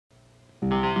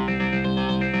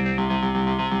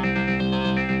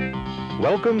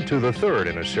Welcome to the third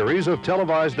in a series of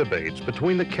televised debates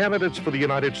between the candidates for the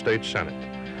United States Senate.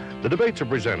 The debates are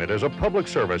presented as a public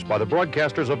service by the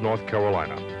broadcasters of North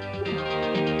Carolina.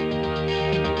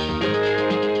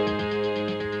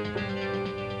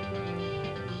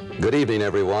 Good evening,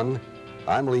 everyone.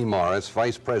 I'm Lee Morris,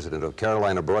 Vice President of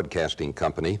Carolina Broadcasting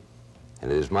Company,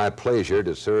 and it is my pleasure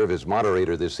to serve as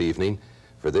moderator this evening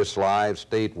for this live,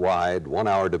 statewide,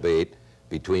 one-hour debate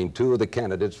between two of the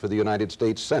candidates for the United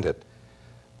States Senate.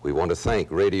 We want to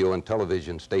thank radio and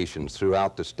television stations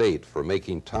throughout the state for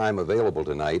making time available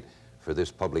tonight for this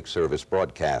public service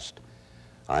broadcast.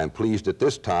 I am pleased at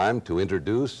this time to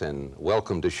introduce and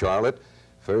welcome to Charlotte,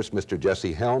 first Mr.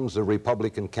 Jesse Helms, the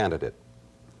Republican candidate,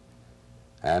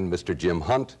 and Mr. Jim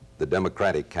Hunt, the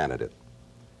Democratic candidate.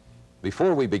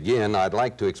 Before we begin, I'd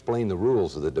like to explain the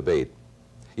rules of the debate.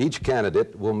 Each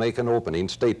candidate will make an opening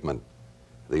statement.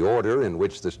 The order in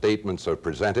which the statements are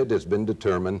presented has been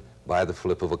determined by the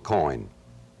flip of a coin.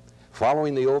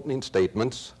 Following the opening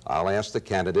statements, I'll ask the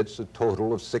candidates a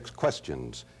total of 6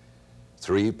 questions,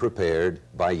 3 prepared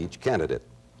by each candidate.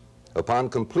 Upon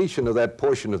completion of that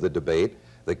portion of the debate,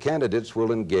 the candidates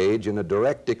will engage in a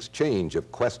direct exchange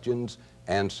of questions,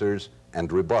 answers, and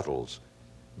rebuttals.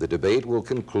 The debate will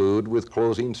conclude with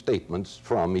closing statements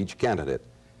from each candidate.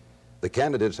 The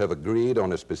candidates have agreed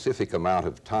on a specific amount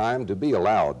of time to be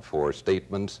allowed for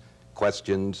statements,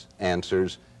 questions,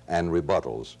 answers, and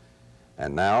rebuttals.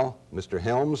 And now, Mr.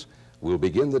 Helms, we'll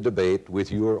begin the debate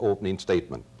with your opening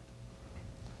statement.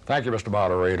 Thank you, Mr.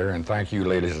 Moderator, and thank you,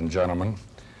 ladies and gentlemen.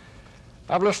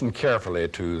 I've listened carefully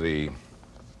to the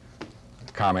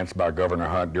comments by Governor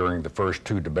Hunt during the first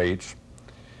 2 debates,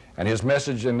 and his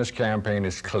message in this campaign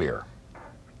is clear.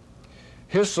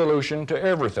 His solution to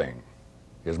everything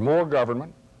is more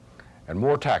government and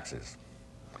more taxes.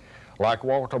 Like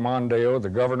Walter Mondale, the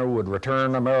governor would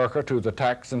return America to the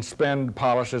tax and spend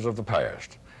policies of the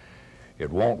past.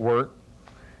 It won't work,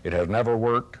 it has never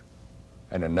worked,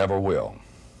 and it never will.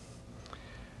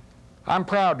 I'm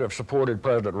proud to have supported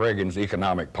President Reagan's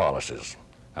economic policies.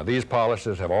 Now, these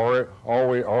policies have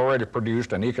already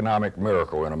produced an economic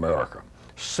miracle in America.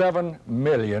 7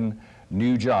 million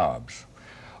new jobs,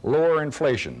 lower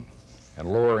inflation,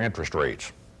 and lower interest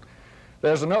rates.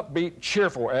 There's an upbeat,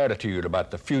 cheerful attitude about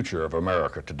the future of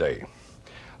America today,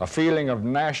 a feeling of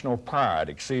national pride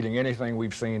exceeding anything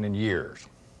we've seen in years.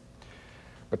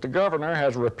 But the governor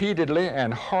has repeatedly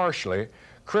and harshly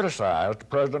criticized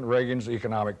President Reagan's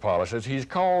economic policies. He's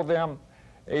called them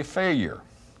a failure.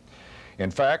 In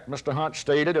fact, Mr. Hunt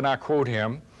stated, and I quote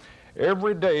him,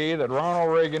 "Every day that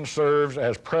Ronald Reagan serves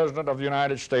as President of the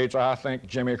United States, I think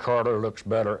Jimmy Carter looks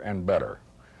better and better."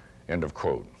 End of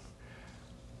quote.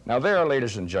 Now there,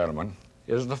 ladies and gentlemen,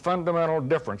 is the fundamental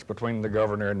difference between the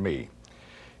governor and me.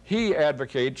 He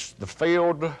advocates the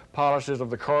failed policies of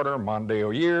the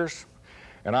Carter-Mondale years,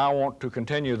 and I want to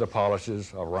continue the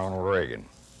policies of Ronald Reagan.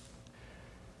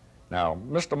 Now,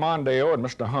 Mr. Mondale and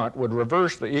Mr. Hunt would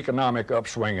reverse the economic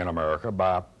upswing in America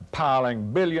by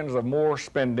piling billions of more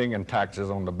spending and taxes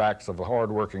on the backs of the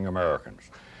hardworking Americans.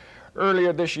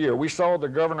 Earlier this year, we saw the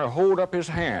governor hold up his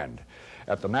hand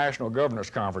at the National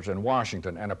Governors Conference in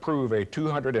Washington and approve a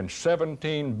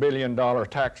 $217 billion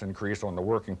tax increase on the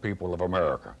working people of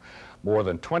America, more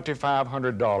than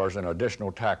 $2,500 in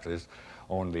additional taxes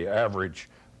on the average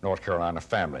North Carolina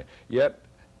family. Yet,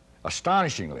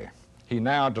 astonishingly, he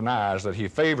now denies that he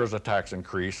favors a tax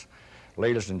increase.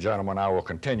 Ladies and gentlemen, I will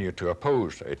continue to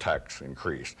oppose a tax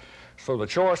increase. So the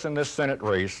choice in this Senate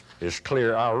race is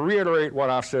clear. I'll reiterate what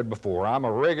I've said before. I'm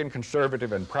a Reagan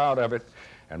conservative and proud of it,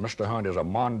 and Mr. Hunt is a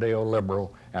Mondale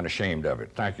liberal and ashamed of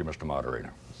it. Thank you, Mr.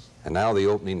 Moderator. And now the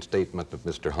opening statement of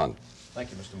Mr. Hunt.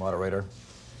 Thank you, Mr. Moderator.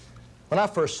 When I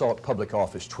first sought public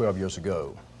office 12 years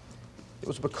ago, it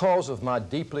was because of my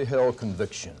deeply held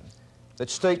conviction that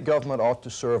state government ought to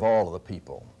serve all of the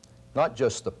people, not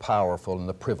just the powerful and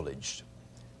the privileged.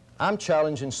 I'm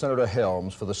challenging Senator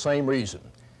Helms for the same reason,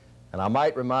 and I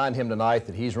might remind him tonight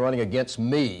that he's running against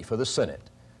me for the Senate,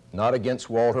 not against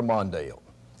Walter Mondale.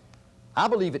 I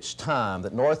believe it's time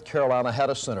that North Carolina had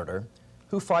a senator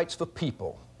who fights for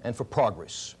people and for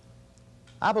progress.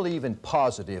 I believe in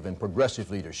positive and progressive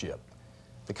leadership,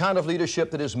 the kind of leadership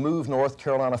that has moved North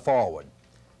Carolina forward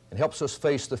and helps us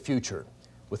face the future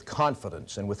with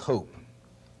confidence and with hope.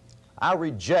 I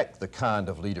reject the kind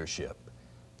of leadership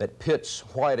that pits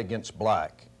white against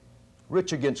black,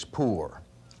 rich against poor,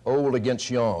 old against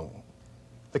young,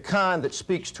 the kind that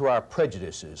speaks to our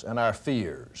prejudices and our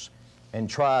fears and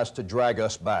tries to drag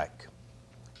us back.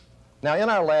 Now, in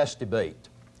our last debate,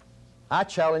 I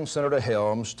challenged Senator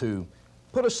Helms to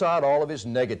put aside all of his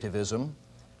negativism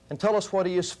and tell us what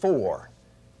he is for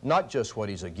not just what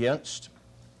he's against.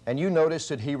 And you notice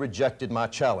that he rejected my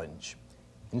challenge.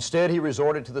 Instead, he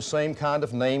resorted to the same kind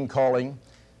of name-calling,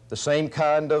 the same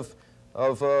kind of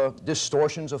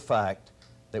distortions of fact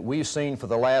that we've seen for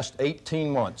the last 18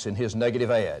 months in his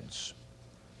negative ads.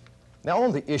 Now,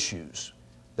 on the issues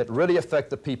that really affect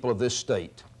the people of this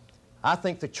state, I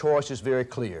think the choice is very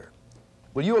clear.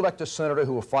 Will you elect a senator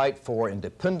who will fight for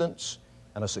independence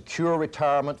and a secure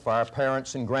retirement for our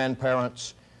parents and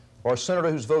grandparents, or a senator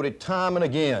who's voted time and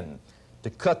again to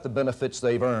cut the benefits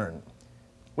they've earned?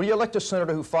 Will you elect a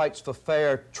senator who fights for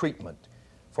fair treatment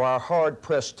for our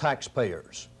hard-pressed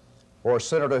taxpayers, or a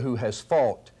senator who has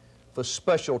fought for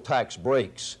special tax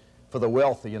breaks for the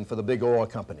wealthy and for the big oil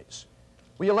companies?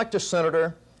 Will you elect a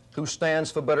senator who stands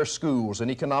for better schools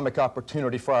and economic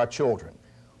opportunity for our children,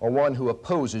 or one who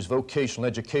opposes vocational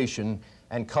education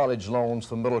and college loans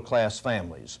for middle-class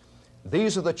families?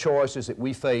 These are the choices that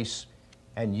we face,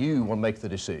 and you will make the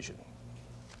decision.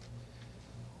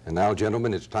 And now,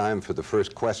 gentlemen, it's time for the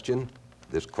first question.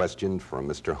 This question from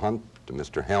Mr. Hunt to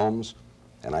Mr. Helms,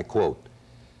 and I quote,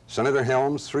 "Senator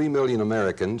Helms, 3 million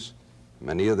Americans,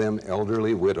 many of them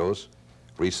elderly widows,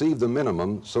 receive the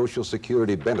minimum Social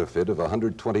Security benefit of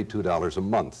 $122 a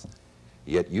month.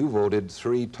 Yet you voted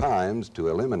 3 times to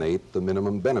eliminate the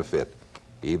minimum benefit,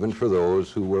 even for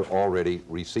those who were already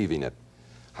receiving it.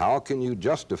 How can you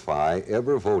justify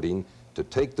ever voting to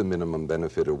take the minimum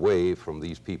benefit away from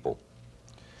these people?"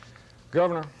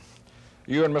 Governor,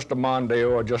 you and Mr.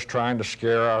 Mondale are just trying to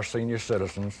scare our senior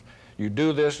citizens. You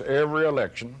do this every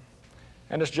election,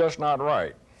 and it's just not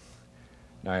right.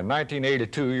 Now, in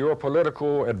 1982, your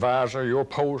political advisor, your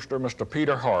pollster, Mr.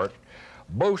 Peter Hart,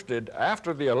 boasted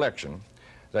after the election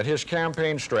that his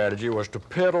campaign strategy was to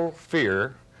peddle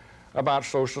fear about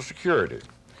Social Security.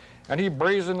 And he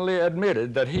brazenly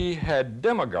admitted that he had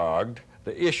demagogued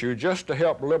the issue just to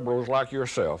help liberals like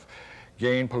yourself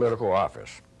gain political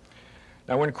office.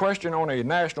 Now, when questioned on a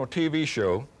national TV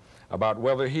show about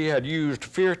whether he had used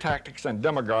fear tactics and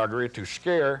demagoguery to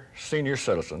scare senior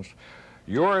citizens,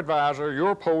 your advisor,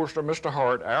 your pollster, Mr.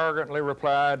 Hart, arrogantly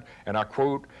replied, and I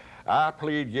quote, "I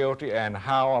plead guilty, and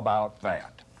how about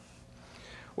that?"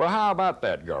 Well, how about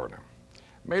that, Governor?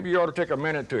 Maybe you ought to take a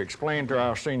minute to explain to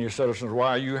our senior citizens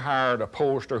why you hired a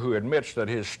pollster who admits that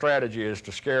his strategy is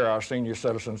to scare our senior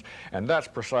citizens, and that's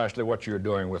precisely what you're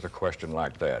doing with a question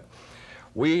like that.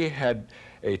 We had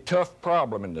a tough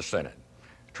problem in the Senate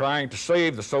trying to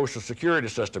save the Social Security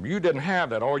system. You didn't have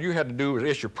that. All you had to do was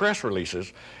issue press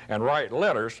releases and write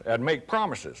letters and make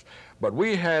promises. But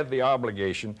we had the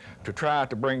obligation to try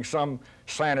to bring some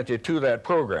sanity to that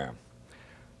program.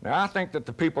 Now, I think that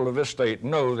the people of this state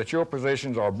know that your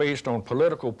positions are based on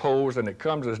political polls, and it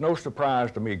comes as no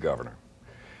surprise to me, Governor,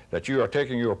 that you are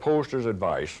taking your pollster's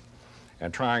advice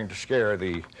and trying to scare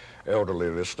the elderly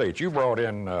of this state. You brought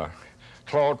in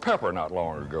Claude Pepper not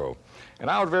long ago, and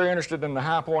I was very interested in the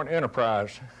High Point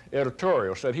Enterprise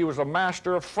editorial. Said he was a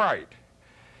master of fright,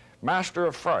 master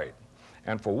of fright.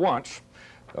 And for once,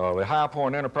 the High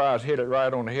Point Enterprise hit it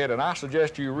right on the head, and I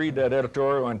suggest you read that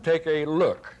editorial and take a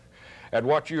look at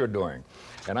what you're doing.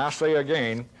 And I say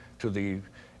again to the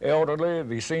elderly,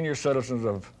 the senior citizens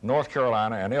of North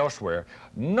Carolina and elsewhere,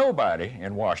 nobody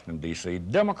in Washington, D.C.,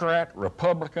 Democrat,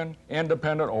 Republican,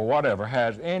 Independent, or whatever,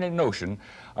 has any notion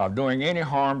of doing any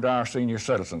harm to our senior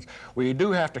citizens. We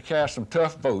do have to cast some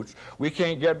tough votes. We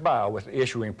can't get by with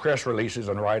issuing press releases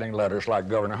and writing letters like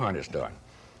Governor Hunt has done.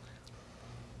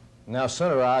 Now,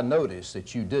 Senator, I noticed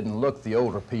that you didn't look the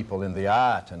older people in the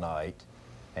eye tonight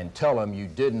and tell them you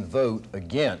didn't vote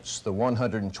against the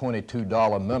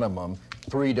 $122 minimum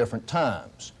 3 different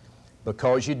times,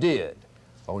 because you did.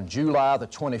 On July the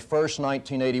 21st,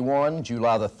 1981,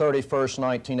 July the 31st,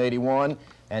 1981,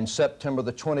 and September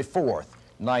the 24th,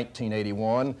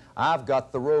 1981, I've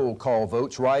got the roll call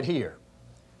votes right here.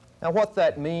 Now, what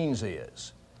that means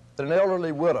is that an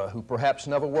elderly widow who perhaps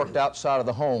never worked outside of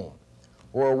the home,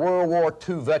 or a World War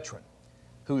II veteran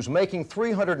who's making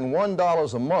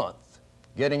 $301 a month,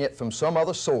 getting it from some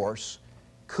other source,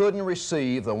 couldn't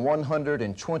receive the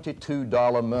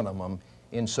 $122 minimum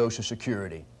in Social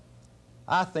Security.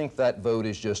 I think that vote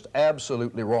is just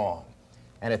absolutely wrong.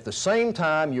 And at the same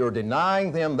time, you're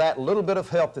denying them that little bit of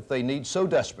help that they need so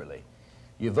desperately.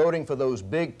 You're voting for those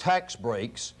big tax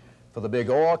breaks for the big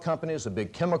oil companies, the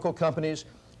big chemical companies,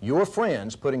 your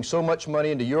friends putting so much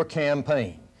money into your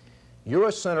campaign. You're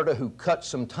a senator who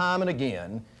cuts them time and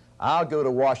again. I'll go to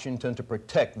Washington to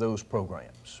protect those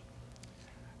programs.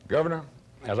 Governor,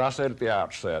 as I said at the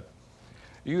outset,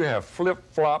 you have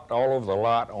flip-flopped all over the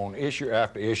lot on issue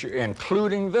after issue,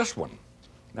 including this one.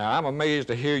 Now, I'm amazed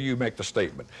to hear you make the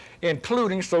statement,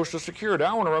 including Social Security.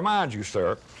 I want to remind you,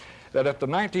 sir, that at the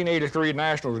 1983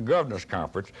 National Governors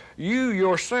Conference, you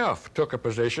yourself took a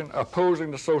position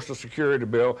opposing the Social Security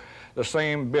bill, the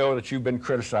same bill that you've been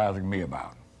criticizing me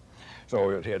about.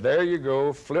 So there you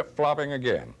go, flip-flopping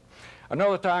again.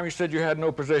 Another time you said you had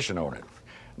no position on it.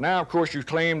 Now, of course, you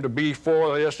claim to be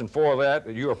for this and for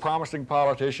that you're a promising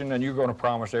politician and you're going to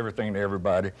promise everything to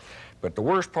everybody. But the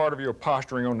worst part of your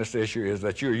posturing on this issue is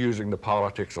that you're using the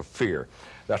politics of fear.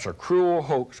 That's a cruel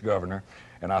hoax, Governor,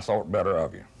 and I thought better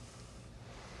of you.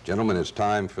 Gentlemen, it's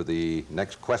time for the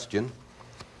next question.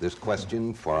 This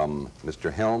question from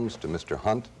Mr. Helms to Mr.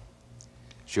 Hunt.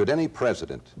 Should any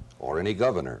president or any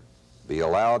governor be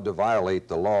allowed to violate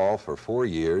the law for 4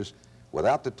 years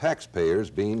without the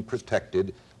taxpayers being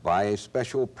protected by a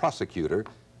special prosecutor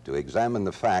to examine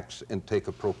the facts and take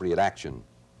appropriate action?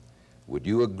 Would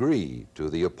you agree to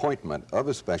the appointment of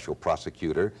a special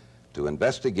prosecutor to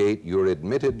investigate your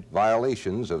admitted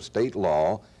violations of state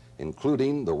law,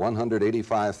 including the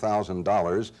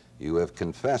 $185,000 you have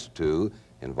confessed to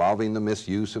involving the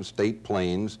misuse of state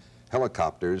planes,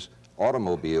 helicopters,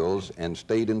 automobiles, and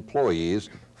state employees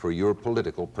for your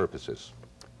political purposes?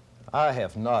 I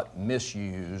have not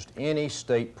misused any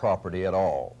state property at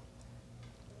all.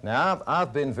 Now,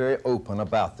 I've been very open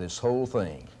about this whole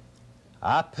thing.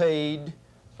 I paid,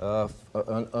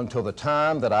 until the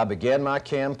time that I began my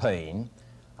campaign,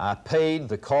 I paid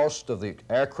the cost of the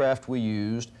aircraft we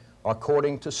used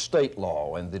according to state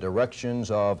law and the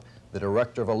directions of the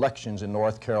Director of Elections in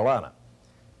North Carolina.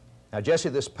 Now, Jesse,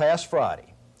 this past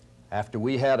Friday, after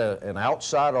we had an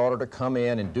outside auditor come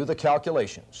in and do the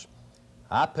calculations,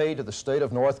 I paid to the state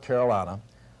of North Carolina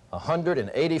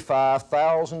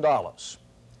 $185,000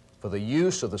 for the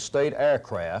use of the state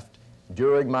aircraft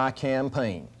during my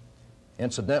campaign.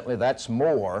 Incidentally, that's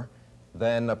more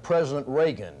than President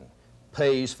Reagan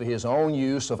pays for his own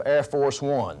use of Air Force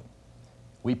One.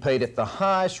 We paid at the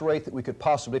highest rate that we could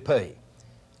possibly pay.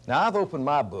 Now, I've opened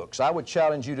my books. I would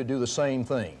challenge you to do the same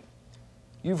thing.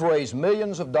 You've raised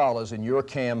millions of dollars in your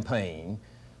campaign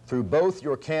through both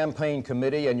your campaign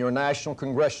committee and your National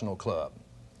Congressional Club.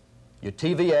 Your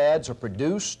TV ads are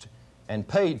produced and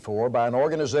paid for by an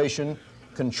organization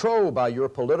controlled by your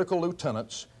political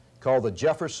lieutenants called the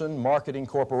Jefferson Marketing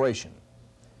Corporation.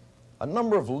 A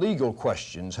number of legal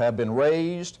questions have been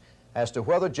raised as to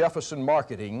whether Jefferson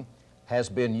Marketing has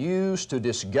been used to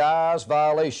disguise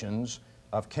violations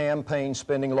of campaign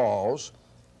spending laws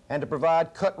and to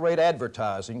provide cut-rate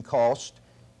advertising costs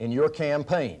in your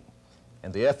campaign.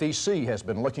 And the FEC has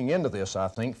been looking into this, I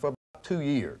think, for about 2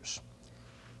 years.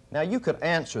 Now, you could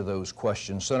answer those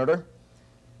questions, Senator,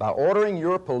 by ordering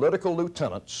your political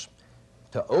lieutenants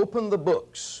to open the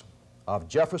books of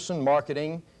Jefferson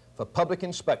Marketing for public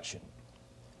inspection.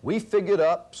 We figured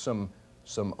up some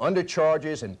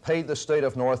undercharges and paid the state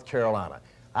of North Carolina.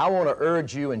 I want to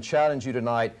urge you and challenge you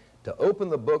tonight to open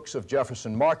the books of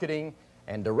Jefferson Marketing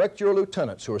and direct your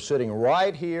lieutenants who are sitting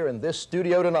right here in this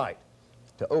studio tonight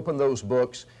to open those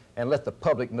books and let the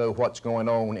public know what's going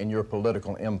on in your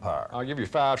political empire. I'll give you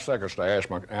 5 seconds to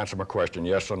answer my question,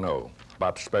 yes or no,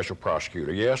 about the special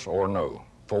prosecutor, yes or no.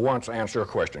 For once, answer a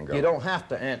question, Governor. You don't have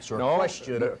to answer a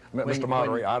question. Mr.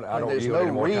 Moderator, I don't there's yield no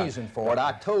any more time. reason for it.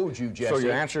 I told you, Jesse. So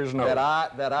your answer is no.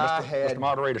 Mr.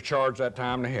 Moderator, charge that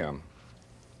time to him.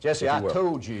 Jesse, I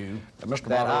told you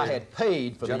that I had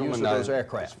paid for the use of those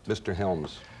aircraft. Mr.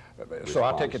 Helms. So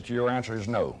I take it your answer is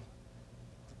no.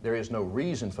 There is no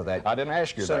reason for that. I didn't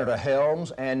ask you Senator that.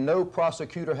 Helms, and no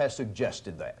prosecutor has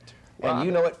suggested that. Well, and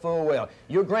you know it full well.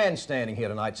 You're grandstanding here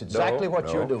tonight. It's exactly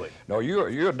what you're doing. No,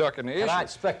 you're ducking the issue. And I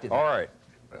expected that. All right.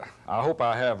 I hope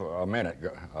I have a minute,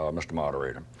 Mr.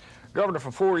 Moderator. Governor,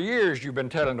 for 4 years you've been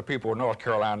telling the people of North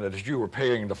Carolina that you were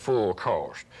paying the full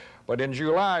cost. But in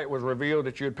July it was revealed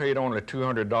that you had paid only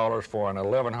 $200 for an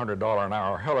 $1,100 an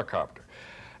hour helicopter.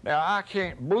 Now, I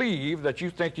can't believe that you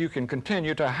think you can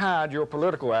continue to hide your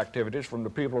political activities from the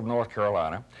people of North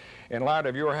Carolina in light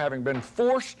of your having been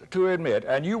forced to admit,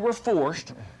 and you were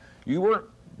forced, you weren't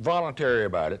voluntary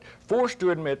about it, forced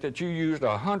to admit that you used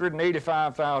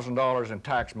 $185,000 in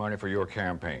tax money for your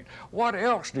campaign. What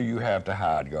else do you have to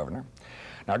hide, Governor?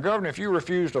 Now, Governor, if you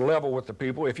refuse to level with the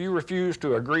people, if you refuse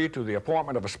to agree to the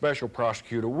appointment of a special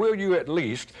prosecutor, will you at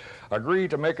least agree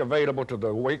to make available to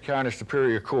the Wake County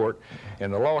Superior Court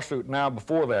in the lawsuit now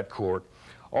before that court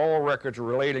all records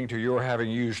relating to your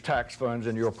having used tax funds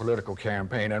in your political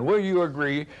campaign? And will you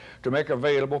agree to make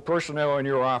available personnel in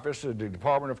your office, the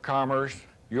Department of Commerce,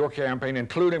 your campaign,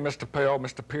 including Mr. Pell,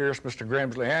 Mr. Pierce, Mr.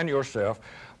 Grimsley, and yourself,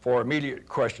 for immediate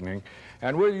questioning?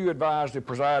 And will you advise the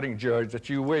presiding judge that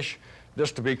you wish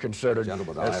this to be considered.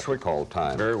 Gentlemen, I have to call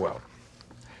time. Very well.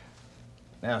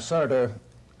 Now, Senator,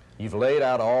 you've laid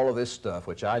out all of this stuff,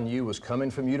 which I knew was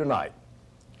coming from you tonight,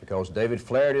 because David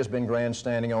Flaherty has been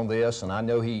grandstanding on this, and I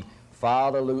know he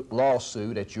filed a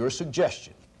lawsuit at your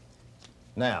suggestion.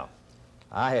 Now,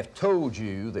 I have told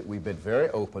you that we've been very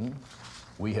open.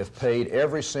 We have paid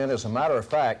every cent. As a matter of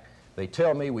fact, they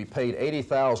tell me we paid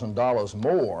 $80,000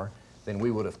 more than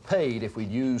we would have paid if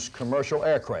we'd used commercial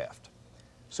aircraft.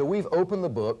 So we've opened the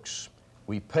books,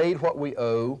 we paid what we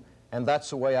owe, and that's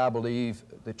the way I believe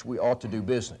that we ought to do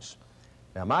business.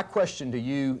 Now, my question to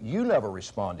you, you never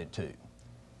responded to.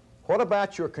 What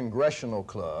about your congressional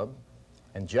club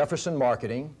and Jefferson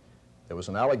Marketing? There was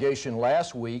an allegation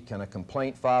last week and a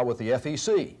complaint filed with the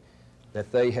FEC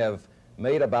that they have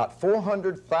made about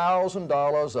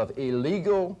 $400,000 of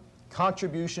illegal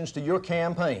contributions to your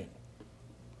campaign.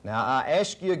 Now, I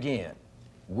ask you again,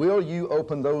 will you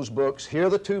open those books? Here are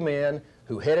the two men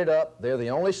who headed up. They're the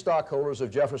only stockholders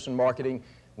of Jefferson Marketing.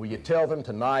 Will you tell them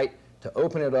tonight to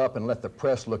open it up and let the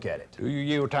press look at it? Do you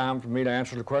yield time for me to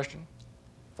answer the question?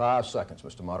 5 seconds,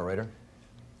 Mr. Moderator.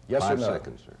 Yes or no? 5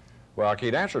 seconds, sir. Well, I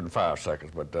can't answer it in 5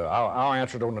 seconds, but I'll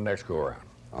answer it on the next go-around.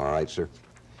 All right, sir.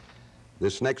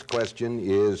 This next question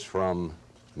is from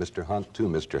Mr. Hunt to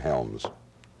Mr. Helms.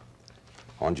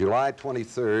 On July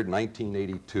 23rd,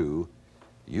 1982,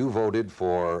 you voted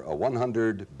for a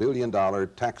 $100 billion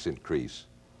tax increase,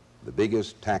 the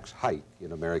biggest tax hike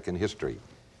in American history.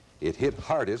 It hit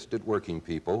hardest at working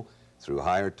people through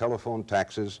higher telephone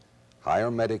taxes, higher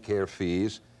Medicare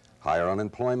fees, higher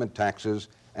unemployment taxes,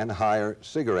 and higher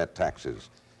cigarette taxes.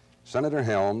 Senator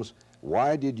Helms,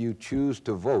 why did you choose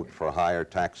to vote for higher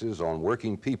taxes on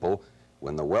working people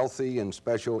when the wealthy and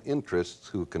special interests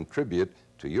who contribute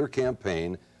to your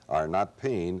campaign are not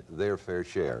paying their fair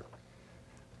share?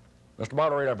 Mr.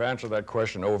 Moderator, I've answered that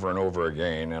question over and over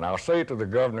again, and I'll say to the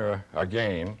governor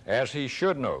again, as he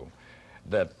should know,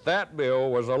 that that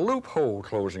bill was a loophole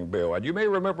closing bill. And you may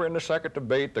remember in the second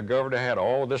debate, the governor had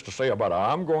all this to say about,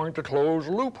 I'm going to close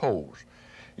loopholes.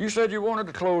 You said you wanted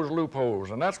to close loopholes,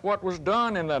 and that's what was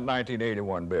done in that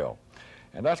 1981 bill.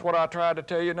 And that's what I tried to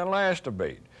tell you in the last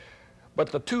debate. But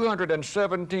the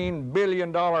 $217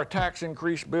 billion tax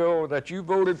increase bill that you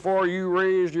voted for, you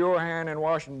raised your hand in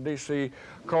Washington, D.C.,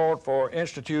 called for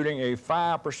instituting a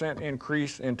 5%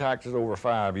 increase in taxes over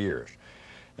 5 years.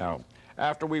 Now,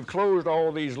 after we've closed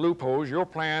all these loopholes, your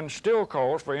plan still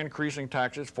calls for increasing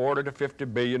taxes $40 to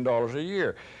 $50 billion a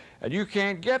year. And you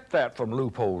can't get that from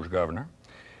loopholes, Governor.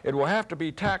 It will have to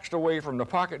be taxed away from the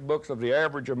pocketbooks of the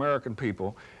average American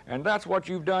people, and that's what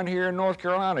you've done here in North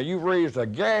Carolina. You've raised the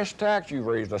gas tax, you've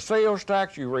raised the sales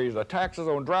tax, you've raised the taxes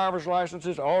on driver's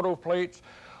licenses, auto plates,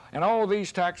 and all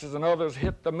these taxes and others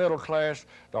hit the middle class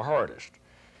the hardest.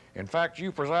 In fact,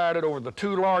 you presided over the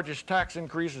two largest tax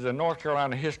increases in North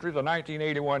Carolina history, the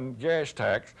 1981 gas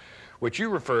tax, which you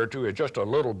referred to as just a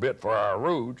little bit for our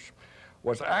roads,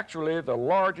 was actually the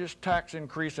largest tax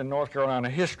increase in North Carolina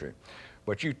history.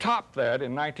 But you topped that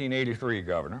in 1983,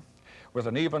 Governor, with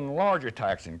an even larger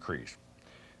tax increase.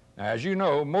 Now, as you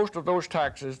know, most of those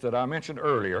taxes that I mentioned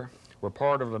earlier were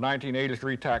part of the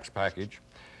 1983 tax package,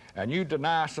 and you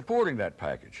deny supporting that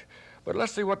package. But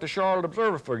let's see what the Charlotte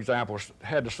Observer, for example,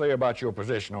 had to say about your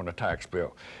position on the tax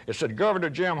bill. It said Governor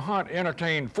Jim Hunt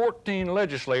entertained 14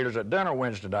 legislators at dinner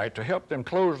Wednesday night to help them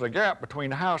close the gap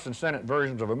between the House and Senate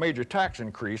versions of a major tax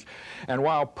increase. And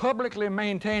while publicly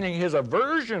maintaining his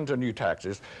aversion to new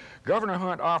taxes, Governor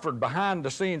Hunt offered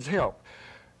behind-the-scenes help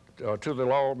to the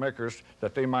lawmakers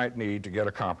that they might need to get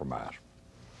a compromise.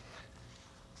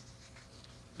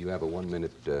 You have a 1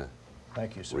 minute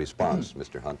Thank you, sir. response,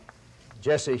 Mr. Hunt.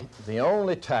 Jesse, the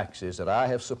only taxes that I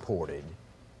have supported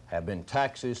have been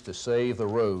taxes to save the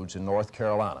roads in North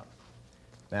Carolina.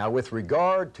 Now, with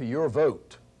regard to your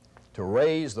vote to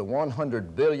raise the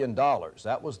 $100 billion,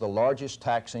 that was the largest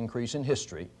tax increase in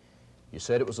history. You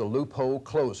said it was a loophole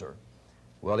closer.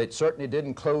 Well, it certainly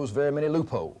didn't close very many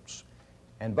loopholes.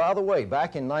 And by the way,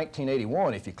 back in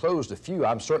 1981, if you closed a few,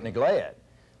 I'm certainly glad,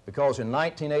 because in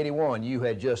 1981, you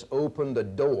had just opened the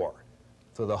door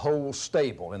for the whole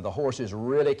stable, and the horses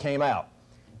really came out.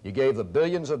 You gave the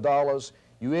billions of dollars.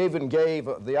 You even gave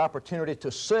the opportunity to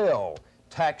sell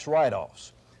tax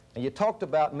write-offs. And you talked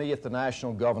about me at the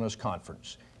National Governors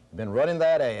Conference. You've been running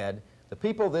that ad. The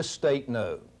people of this state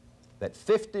know that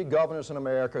 50 governors in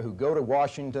America who go to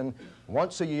Washington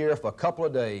once a year for a couple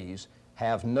of days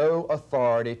have no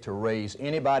authority to raise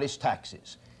anybody's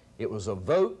taxes. It was a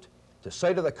vote to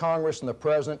say to the Congress and the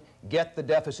President, get the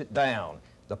deficit down.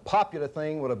 The popular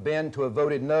thing would have been to have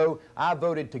voted no. I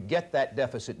voted to get that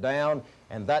deficit down,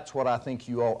 and that's what I think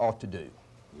you all ought to do.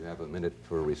 You have a minute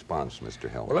for a response, Mr.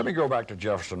 Helms. Well, let me go back to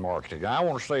Jefferson Marketing. I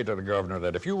want to say to the governor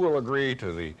that if you will agree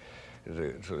to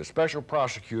the special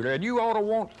prosecutor, and you ought to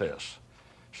want this,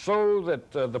 so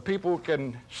that the people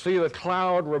can see the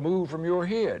cloud removed from your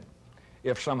head,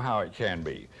 if somehow it can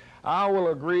be. I will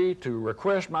agree to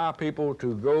request my people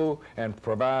to go and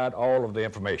provide all of the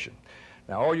information.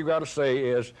 Now, all you got to say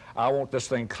is, I want this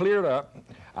thing cleared up.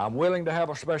 I'm willing to have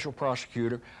a special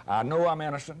prosecutor. I know I'm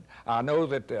innocent. I know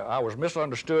that I was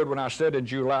misunderstood when I said in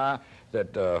July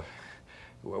that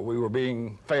we were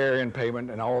being fair in payment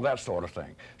and all that sort of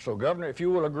thing. So, Governor, if you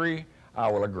will agree,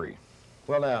 I will agree.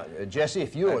 Well, now, Jesse,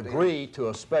 if you agree to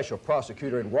a special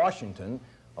prosecutor in Washington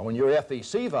on your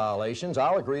FEC violations,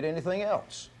 I'll agree to anything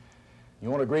else. You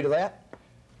want to agree to that?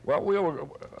 Well,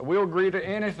 we'll agree to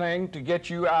anything to get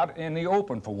you out in the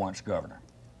open for once, Governor.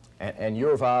 And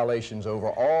your violations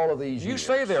over all of these years. You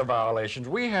say they're violations.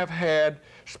 We have had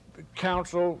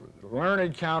counsel,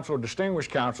 learned counsel,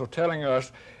 distinguished counsel telling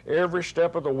us every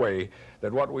step of the way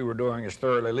that what we were doing is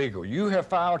thoroughly legal. You have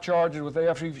filed charges with the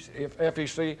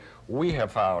FEC. We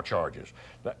have filed charges.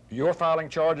 Your filing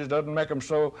charges doesn't make them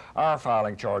so. Our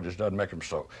filing charges doesn't make them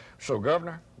so. So,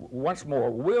 Governor, once more,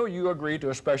 will you agree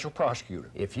to a special prosecutor?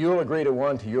 If you'll agree to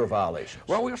one to your violations.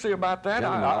 Well, we'll see about that.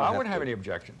 I wouldn't have any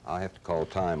objection. I'll have to call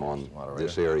time on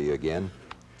this area again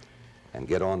and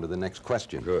get on to the next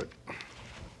question. Good.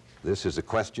 This is a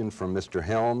question from Mr.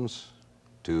 Helms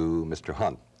to Mr.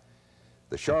 Hunt.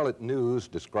 The Charlotte News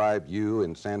described you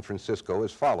in San Francisco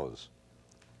as follows,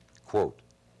 quote,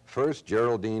 first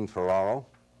Geraldine Ferraro,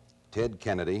 Ted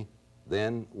Kennedy,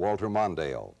 then Walter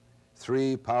Mondale.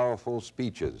 3 powerful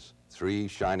speeches, 3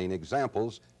 shining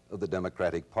examples of the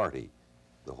Democratic Party.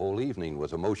 The whole evening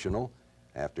was emotional.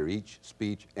 After each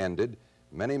speech ended,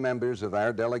 many members of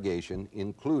our delegation,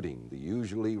 including the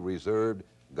usually reserved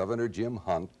Governor Jim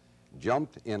Hunt,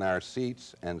 jumped in our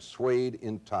seats and swayed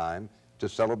in time to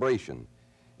celebration.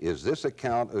 Is this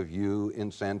account of you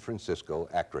in San Francisco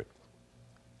accurate?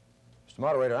 Mr.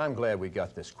 Moderator, I'm glad we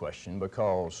got this question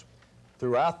because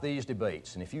throughout these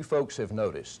debates, and if you folks have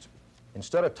noticed,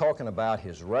 instead of talking about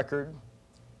his record,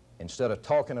 instead of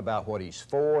talking about what he's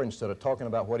for, instead of talking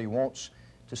about what he wants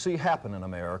to see happen in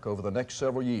America over the next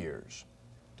several years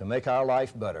to make our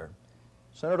life better,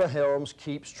 Senator Helms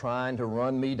keeps trying to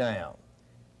run me down.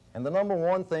 And the number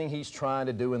one thing he's trying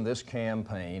to do in this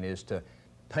campaign is to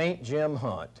paint Jim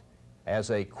Hunt as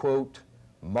a, quote,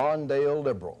 Mondale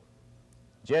liberal.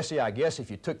 Jesse, I guess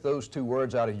if you took those 2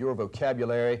 words out of your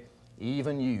vocabulary,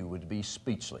 even you would be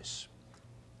speechless.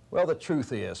 Well, the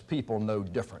truth is, people know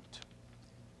different.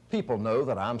 People know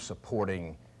that I'm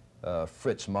supporting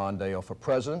Fritz Mondale for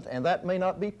president, and that may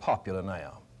not be popular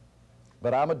now.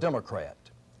 But I'm a Democrat,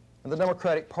 and the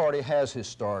Democratic Party has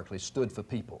historically stood for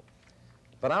people.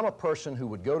 But I'm a person who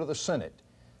would go to the Senate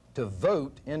to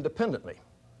vote independently.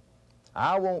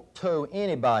 I won't toe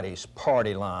anybody's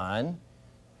party line,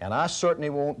 and I certainly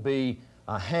won't be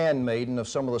a handmaiden of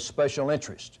some of the special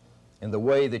interests in the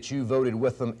way that you voted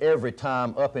with them every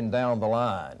time up and down the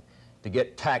line to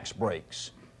get tax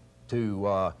breaks,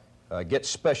 to get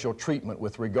special treatment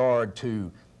with regard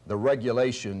to the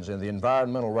regulations and the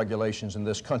environmental regulations in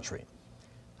this country.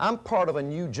 I'm part of a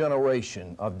new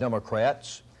generation of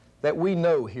Democrats that we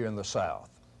know here in the South.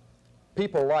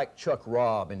 People like Chuck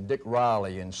Robb and Dick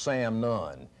Riley and Sam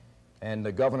Nunn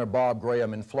and Governor Bob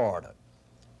Graham in Florida.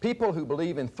 People who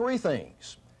believe in 3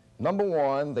 things. Number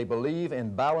 1, they believe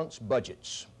in balanced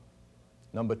budgets.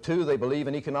 Number 2, they believe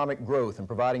in economic growth and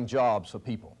providing jobs for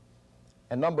people.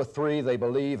 And number 3, they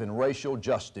believe in racial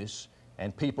justice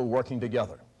and people working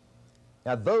together.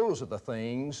 Now, those are the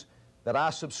things that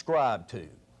I subscribe to.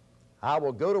 I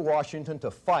will go to Washington to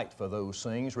fight for those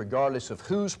things regardless of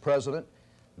who's president.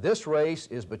 This race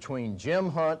is between Jim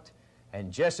Hunt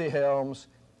and Jesse Helms,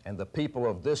 and the people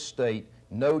of this state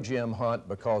know Jim Hunt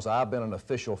because I've been an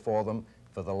official for them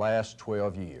for the last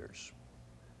 12 years.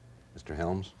 Mr.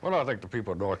 Helms? Well, I think the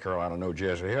people of North Carolina know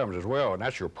Jesse Helms as well, and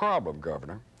that's your problem,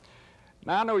 Governor.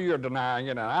 Now, I know you're denying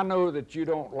it, and I know that you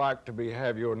don't like to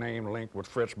have your name linked with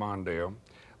Fritz Mondale,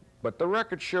 but the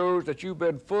record shows that you've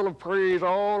been full of praise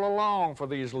all along for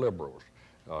these liberals.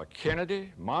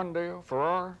 Kennedy, Mondale,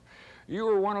 Farrar. You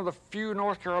were one of the few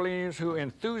North Carolinians who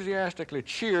enthusiastically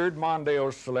cheered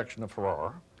Mondale's selection of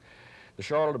Farrar. The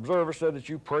Charlotte Observer said that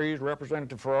you praised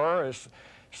Representative Farrar as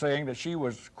saying that she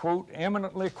was, quote,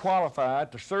 eminently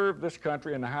qualified to serve this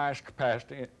country in the highest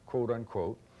capacity, quote,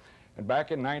 unquote. And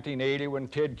back in 1980, when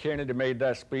Ted Kennedy made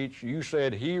that speech, you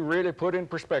said he really put in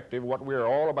perspective what we're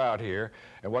all about here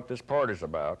and what this party's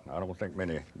about. I don't think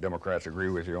many Democrats agree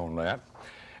with you on that.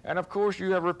 And of course,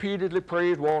 you have repeatedly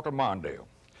praised Walter Mondale.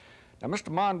 Now, Mr.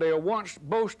 Mondale once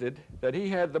boasted that he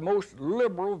had the most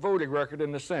liberal voting record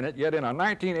in the Senate, yet in a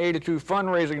 1982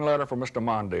 fundraising letter from Mr.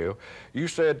 Mondale, you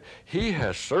said he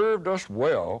has served us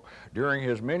well during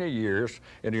his many years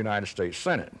in the United States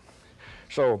Senate.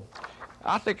 So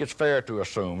I think it's fair to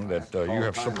assume that you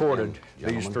have supported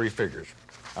these three figures.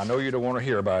 I know you don't want to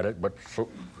hear about it, but so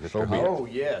be it. Oh,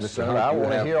 yes, Senator, I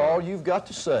want to hear all you've got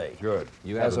to say. Good.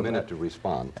 You have a minute to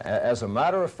respond. As a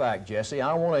matter of fact, Jesse,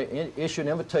 I want to issue an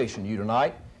invitation to you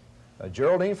tonight.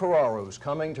 Geraldine Ferraro is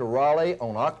coming to Raleigh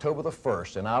on October the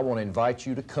 1st, and I want to invite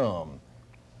you to come.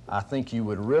 I think you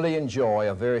would really enjoy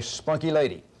a very spunky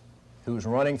lady who's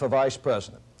running for vice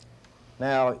president.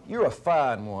 Now, you're a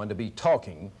fine one to be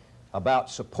talking about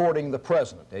supporting the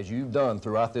president, as you've done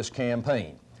throughout this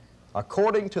campaign.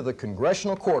 According to the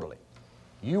Congressional Quarterly,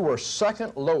 you were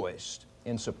second lowest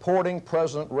in supporting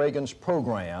President Reagan's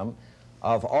program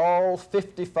of all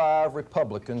 55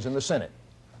 Republicans in the Senate.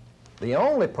 The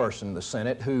only person in the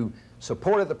Senate who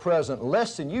supported the president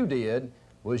less than you did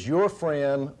was your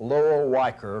friend Lowell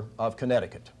Weicker of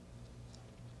Connecticut.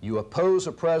 You opposed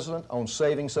the president on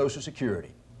saving Social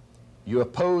Security. You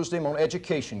opposed him on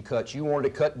education cuts. You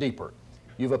wanted to cut deeper.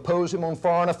 You've opposed him on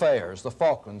foreign affairs, the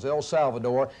Falklands, El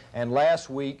Salvador, and last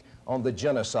week on the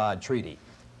Genocide Treaty.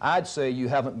 I'd say you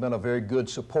haven't been a very good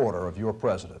supporter of your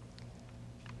president.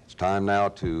 It's time now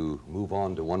to move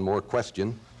on to one more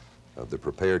question of the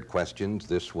prepared questions,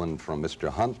 this one from Mr.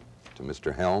 Hunt to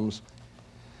Mr. Helms.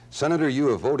 Senator, you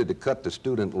have voted to cut the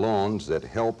student loans that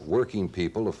help working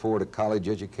people afford a college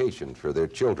education for their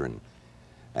children.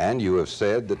 And you have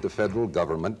said that the federal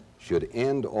government should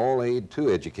end all aid to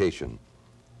education.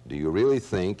 Do you really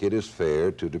think it is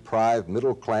fair to deprive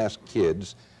middle-class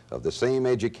kids of the same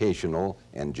educational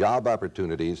and job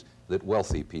opportunities that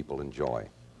wealthy people enjoy?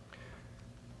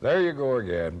 There you go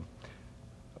again.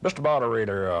 Mr.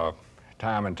 Moderator,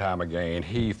 time and time again,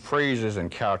 he phrases and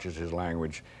couches his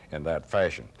language in that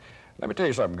fashion. Let me tell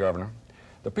you something, Governor.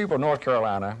 The people of North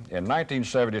Carolina in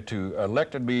 1972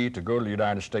 elected me to go to the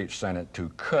United States Senate to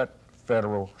cut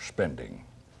federal spending.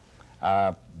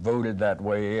 I voted that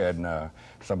way, and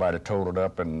somebody totaled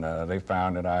up, and they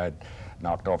found that I had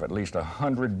knocked off at least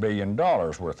 $100 billion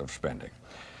worth of spending.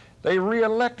 They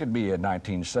re-elected me in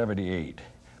 1978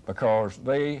 because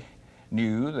they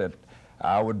knew that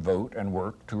I would vote and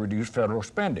work to reduce federal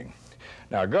spending.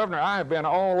 Now, Governor, I have been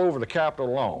all over the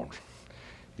Capitol lawns.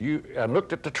 I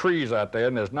looked at the trees out there,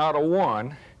 and there's not a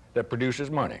one that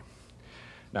produces money.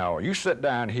 Now, you sit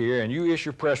down here and you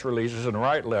issue press releases and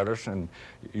write letters, and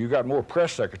you got more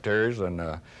press secretaries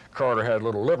than Carter had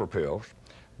little liver pills,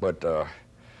 but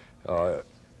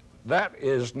that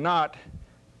is not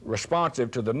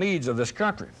responsive to the needs of this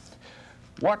country.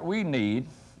 What we need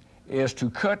is to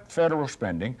cut federal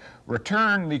spending,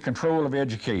 return the control of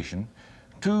education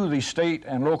to the state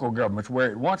and local governments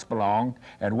where it once belonged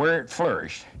and where it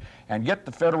flourished, and get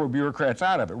the federal bureaucrats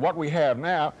out of it. What we have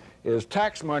now is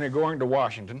tax money going to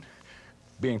Washington,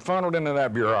 being funneled into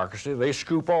that bureaucracy. They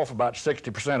scoop off about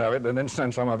 60% of it and then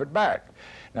send some of it back.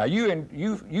 Now,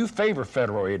 you favor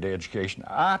federal aid to education.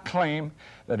 I claim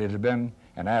that it has been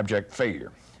an abject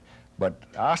failure. But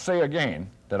I say again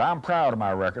that I'm proud of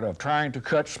my record of trying to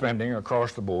cut spending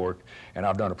across the board, and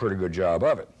I've done a pretty good job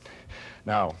of it.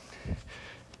 Now,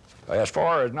 as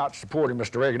far as not supporting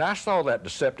Mr. Reagan, I saw that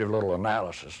deceptive little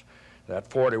analysis, that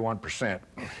 41%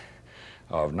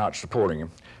 of not supporting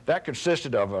him. That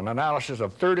consisted of an analysis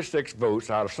of 36 votes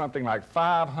out of something like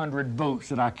 500 votes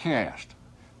that I cast.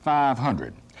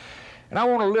 500. And I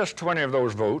want to list 20 of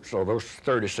those votes, or those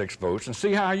 36 votes, and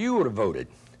see how you would have voted.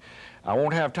 I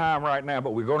won't have time right now,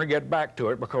 but we're going to get back to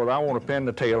it because I want to pin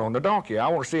the tail on the donkey. I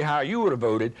want to see how you would have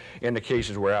voted in the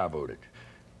cases where I voted.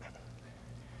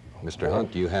 Mr.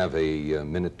 Hunt, do you have a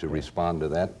minute to respond to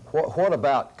that? What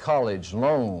about college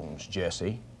loans,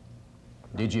 Jesse?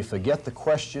 Did you forget the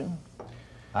question?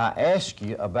 I asked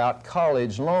you about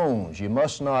college loans. You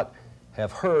must not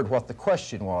have heard what the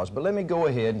question was, but let me go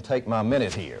ahead and take my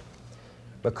minute here,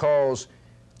 because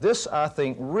this, I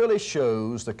think, really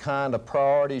shows the kind of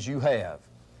priorities you have,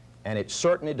 and it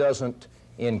certainly doesn't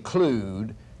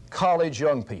include college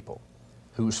young people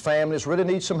whose families really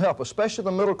need some help, especially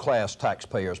the middle-class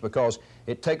taxpayers, because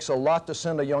it takes a lot to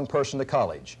send a young person to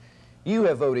college. You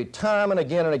have voted time and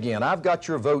again. I've got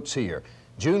your votes here.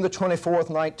 June the 24th,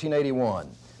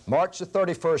 1981, March the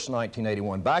 31st,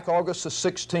 1981, back August the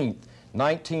 16th,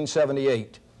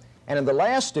 1978. And in the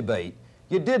last debate,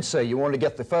 you did say you wanted to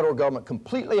get the federal government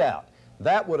completely out.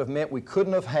 That would have meant we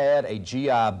couldn't have had a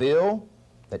GI Bill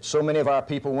that so many of our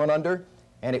people went under,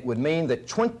 and it would mean that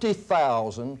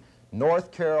 20,000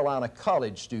 North Carolina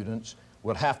college students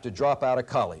would have to drop out of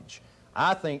college.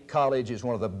 I think college is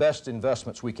one of the best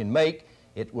investments we can make.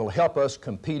 It will help us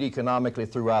compete economically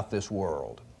throughout this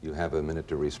world. You have a minute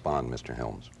to respond, Mr.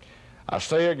 Helms. I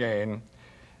say again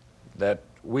that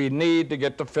we need to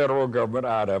get the federal government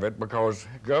out of it because,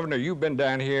 Governor, you've been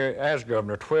down here as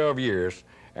governor 12 years,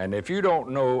 and if you don't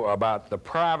know about the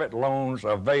private loans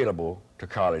available to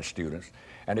college students,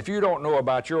 and if you don't know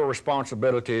about your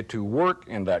responsibility to work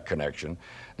in that connection,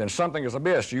 then something is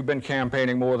amiss. You've been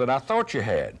campaigning more than I thought you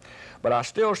had. But I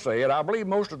still say it, I believe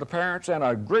most of the parents and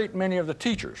a great many of the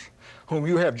teachers whom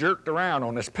you have jerked around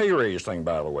on this pay raise thing,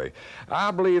 by the way,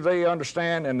 I believe they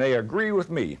understand and they agree with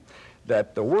me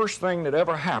that the worst thing that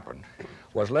ever happened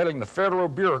was letting the federal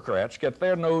bureaucrats get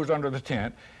their nose under the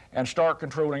tent and start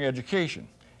controlling education.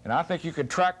 And I think you could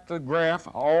track the graph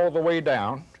all the way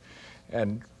down,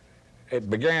 and it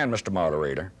began, Mr.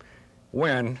 Moderator,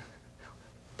 when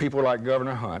people like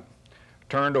Governor Hunt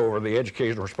turned over the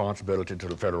educational responsibility to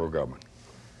the federal government.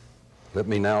 Let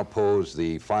me now pose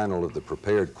the final of the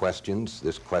prepared questions.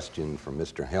 This question from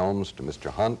Mr. Helms to Mr.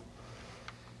 Hunt.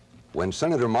 When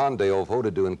Senator Mondale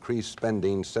voted to increase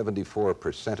spending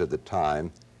 74% of the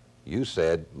time, you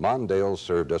said Mondale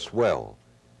served us well.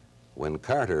 When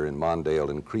Carter and Mondale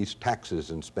increased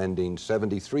taxes and spending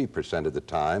 73% of the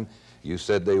time, you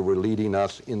said they were leading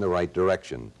us in the right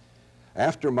direction.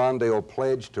 After Mondale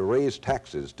pledged to raise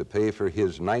taxes to pay for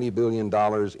his $90 billion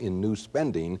in new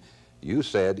spending, you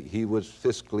said he was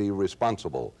fiscally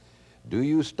responsible. Do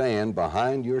you stand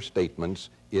behind your statements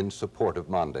in support of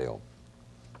Mondale?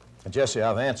 Jesse,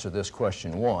 I've answered this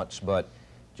question once, but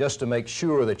just to make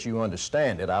sure that you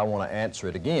understand it, I want to answer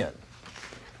it again.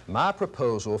 My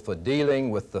proposal for dealing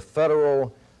with the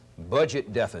federal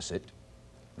budget deficit,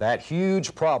 that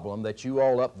huge problem that you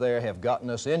all up there have gotten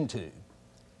us into,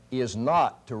 is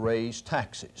not to raise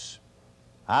taxes.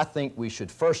 I think we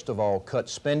should first of all cut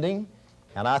spending,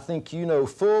 and I think you know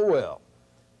full well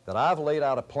that I've laid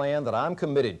out a plan that I'm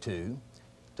committed to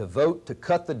vote to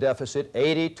cut the deficit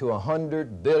 $80 to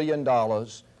 $100 billion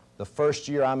the first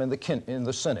year I'm in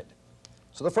the Senate.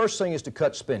 So the first thing is to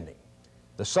cut spending.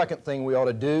 The second thing we ought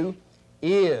to do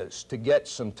is to get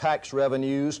some tax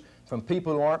revenues from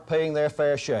people who aren't paying their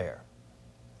fair share.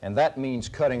 And that means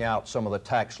cutting out some of the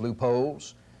tax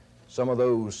loopholes, some of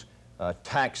those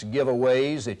tax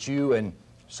giveaways that you and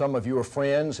some of your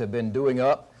friends have been doing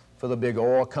up for the big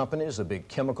oil companies, the big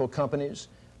chemical companies,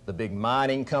 the big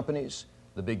mining companies,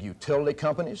 the big utility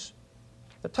companies.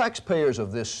 The taxpayers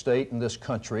of this state and this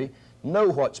country know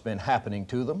what's been happening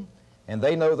to them, and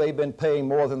they know they've been paying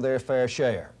more than their fair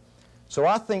share. So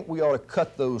I think we ought to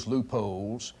cut those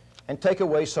loopholes and take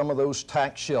away some of those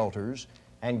tax shelters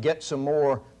and get some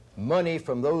more money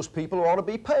from those people who ought to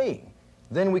be paying.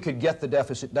 Then we could get the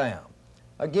deficit down.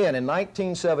 Again, in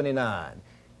 1979,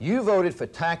 you voted for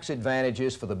tax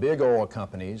advantages for the big oil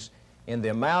companies in the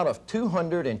amount of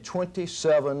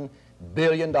 $227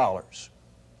 billion. Now,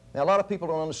 a lot of people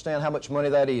don't understand how much money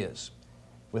that is.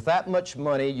 With that much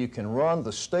money, you can run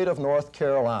the state of North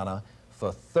Carolina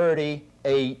for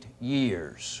 38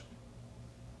 years.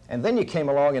 And then you came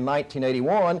along in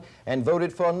 1981 and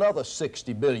voted for another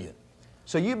 $60 billion.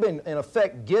 So you've been, in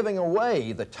effect, giving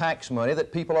away the tax money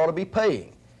that people ought to be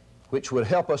paying, which would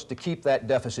help us to keep that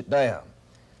deficit down.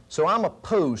 So I'm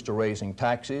opposed to raising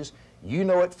taxes. You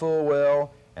know it full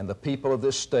well, and the people of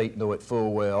this state know it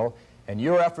full well, and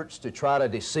your efforts to try to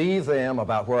deceive them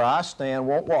about where I stand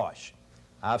won't wash.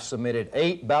 I've submitted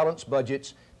 8 balanced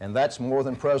budgets, and that's more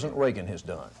than President Reagan has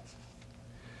done.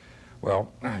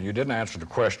 Well, you didn't answer the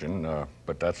question,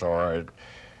 but that's all right.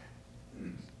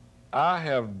 I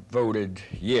have voted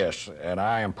yes, and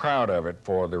I am proud of it,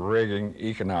 for the Reagan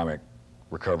Economic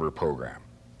Recovery Program.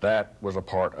 That was a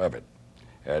part of it.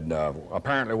 And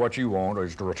apparently what you want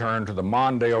is to return to the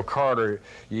Mondale-Carter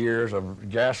years of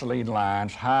gasoline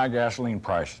lines, high gasoline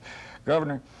prices.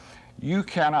 Governor, you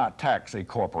cannot tax a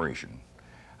corporation.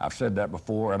 I've said that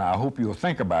before, and I hope you'll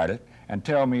think about it and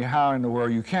tell me how in the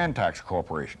world you can tax a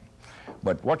corporation.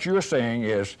 But what you're saying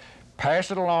is pass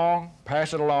it along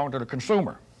to the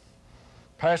consumer.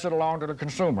 Pass it along to the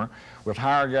consumer with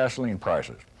higher gasoline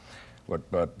prices.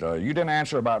 But you didn't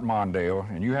answer about Mondale,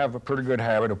 and you have a pretty good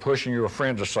habit of pushing your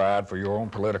friends aside for your own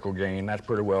political gain. That's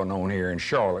pretty well known here in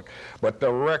Charlotte. But the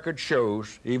record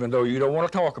shows, even though you don't want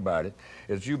to talk about it,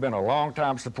 is you've been a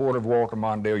long-time supporter of Walter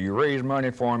Mondale. You raised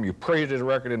money for him. You praised his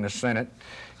record in the Senate.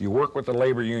 You worked with the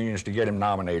labor unions to get him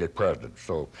nominated president.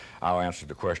 So I'll answer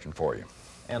the question for you.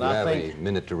 And I think, a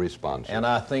minute to respond, sir. And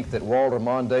I think that Walter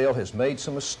Mondale has made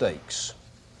some mistakes.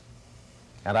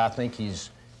 And I think he's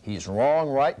wrong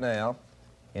right now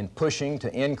in pushing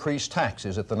to increase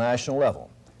taxes at the national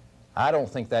level. I don't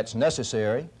think that's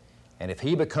necessary, And if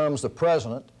he becomes the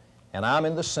president and I'm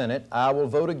in the Senate, I will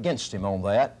vote against him on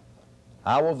that.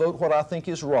 I will vote what I think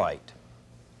is right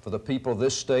for the people of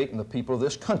this state and the people of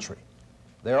this country.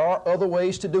 There are other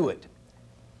ways to do it.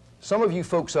 Some of you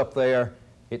folks up there,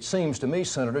 it seems to me,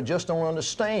 Senator, just don't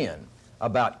understand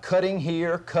about cutting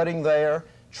here, cutting there,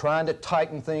 trying to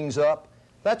tighten things up.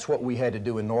 That's what we had to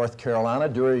do in North Carolina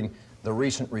during the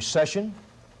recent recession.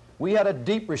 We had a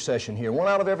deep recession here. 1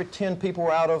 out of every 10 people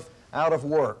were out of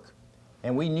work,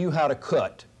 and we knew how to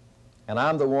cut. And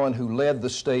I'm the one who led the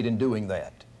state in doing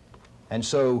that. And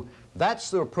so that's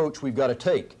the approach we've got to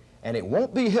take. And it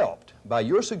won't be helped by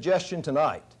your suggestion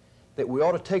tonight that we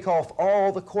ought to take off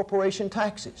all the corporation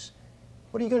taxes.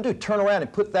 What are you going to do, turn around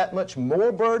and put that much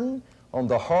more burden on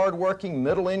the hard-working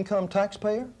middle-income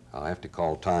taxpayer? I'll have to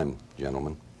call time,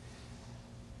 gentlemen.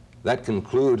 That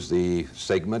concludes the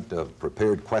segment of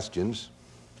prepared questions.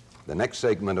 The next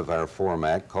segment of our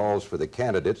format calls for the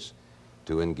candidates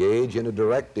to engage in a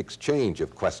direct exchange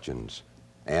of questions,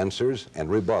 answers, and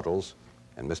rebuttals,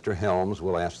 and Mr. Helms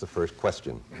will ask the first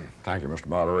question. Thank you, Mr.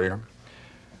 Moderator.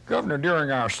 Governor,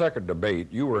 during our second debate,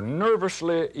 you were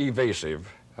nervously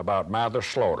evasive about Mather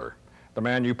Slaughter, the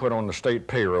man you put on the state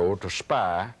payroll to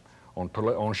spy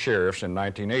on sheriffs in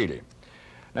 1980.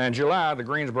 Now, in July, the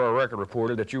Greensboro Record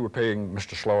reported that you were paying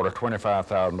Mr. Slaughter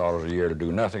 $25,000 a year to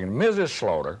do nothing, and Mrs.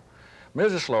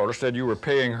 Slaughter said you were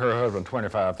paying her husband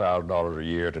 $25,000 a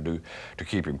year to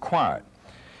keep him quiet.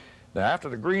 Now, after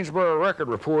the Greensboro Record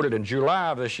reported in July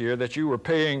of this year that you were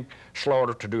paying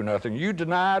Slaughter to do nothing, you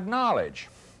denied knowledge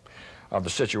of the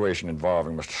situation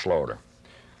involving Mr. Slaughter.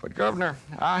 But, Governor,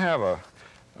 I have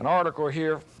an article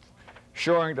here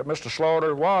showing that Mr.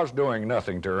 Slaughter was doing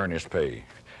nothing to earn his pay.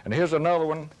 And here's another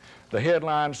one. The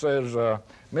headline says,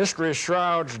 Mystery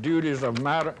Shrouds Duties of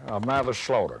Mather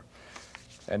Slaughter.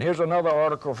 And here's another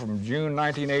article from June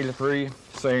 1983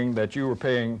 saying that you were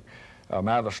paying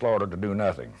Mather Slaughter to do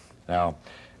nothing. Now,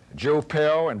 Joe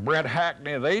Pell and Brent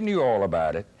Hackney, they knew all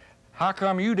about it. How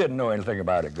come you didn't know anything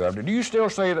about it, Governor? Do you still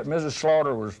say that Mrs.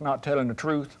 Slaughter was not telling the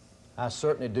truth? I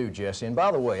certainly do, Jesse. And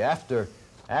by the way, after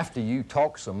you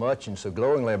talked so much and so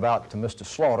glowingly about to Mr.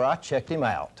 Slaughter, I checked him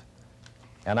out.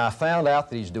 And I found out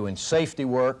that he's doing safety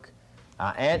work.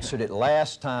 I answered it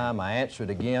last time. I answered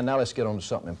it again. Now let's get on to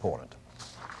something important.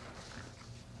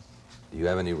 Do you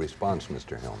have any response,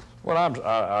 Mr. Helms? Well,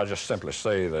 I'll just simply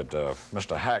say that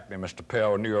Mr. Hackney, Mr.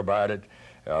 Pell knew about it.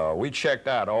 We checked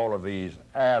out all of these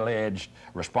alleged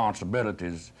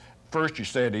responsibilities. First, you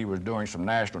said he was doing some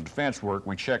national defense work.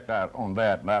 We checked out on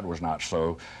that, and that was not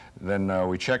so. Then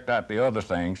we checked out the other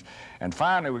things. And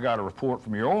finally, we got a report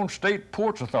from your own state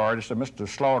ports authority that Mr.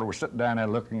 Slaughter was sitting down there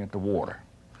looking at the water.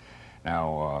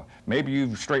 Now, maybe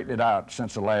you've straightened it out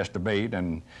since the last debate,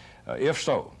 and if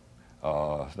so,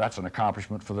 that's an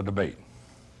accomplishment for the debate.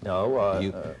 No,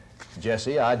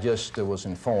 Jesse, I just was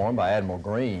informed by Admiral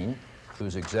Green,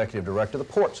 who's executive director of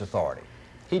the Ports Authority.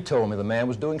 He told me the man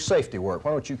was doing safety work.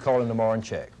 Why don't you call him tomorrow and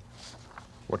check?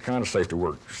 What kind of safety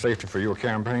work? Safety for your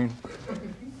campaign?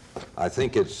 I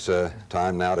think it's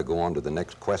time now to go on to the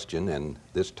next question, and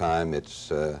this time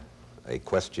it's a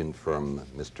question from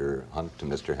Mr. Hunt to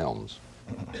Mr. Helms.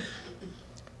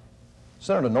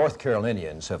 Senator, North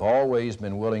Carolinians have always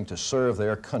been willing to serve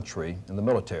their country in the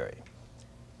military.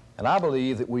 And I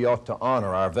believe that we ought to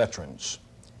honor our veterans.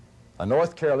 A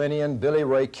North Carolinian, Billy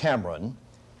Ray Cameron,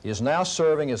 is now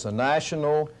serving as the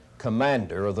national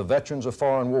commander of the Veterans of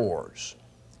Foreign Wars.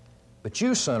 But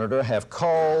you, Senator, have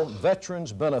called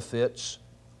veterans' benefits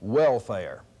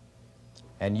welfare.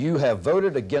 And you have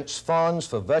voted against funds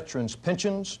for veterans'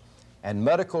 pensions and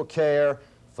medical care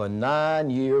for 9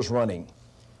 years running.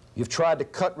 You've tried to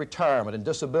cut retirement and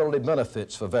disability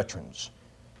benefits for veterans.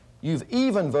 You've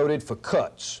even voted for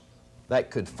cuts that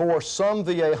could force some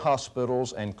VA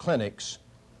hospitals and clinics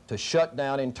to shut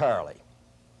down entirely.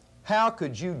 How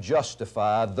could you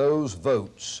justify those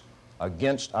votes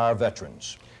against our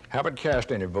veterans? Haven't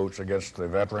cast any votes against the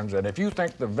veterans, and if you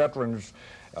think the veterans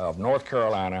of North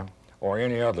Carolina or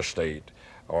any other state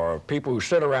or people who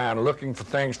sit around looking for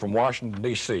things from Washington,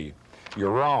 D.C.,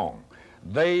 you're wrong.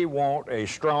 They want a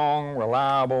strong,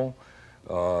 reliable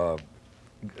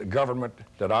government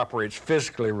that operates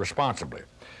fiscally responsibly.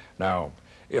 Now,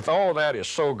 if all that is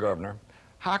so, Governor,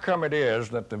 how come it is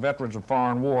that the Veterans of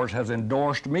Foreign Wars has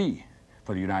endorsed me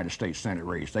for the United States Senate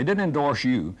race? They didn't endorse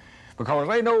you because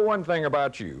they know one thing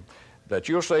about you, that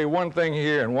you'll say one thing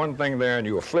here and one thing there and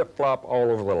you'll flip-flop all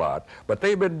over the lot. But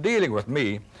they've been dealing with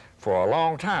me for a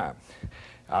long time.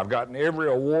 I've gotten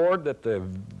every award that the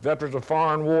Veterans of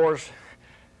Foreign Wars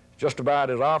just about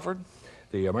has offered,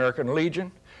 the American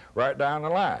Legion, right down the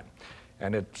line.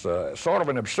 And it's sort of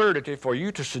an absurdity for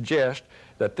you to suggest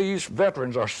that these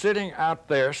veterans are sitting out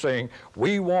there saying,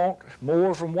 we want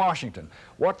more from Washington.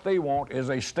 What they want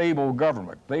is a stable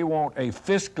government. They want a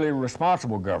fiscally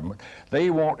responsible government.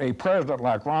 They want a president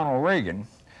like Ronald Reagan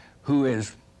who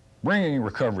is bringing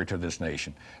recovery to this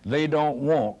nation. They don't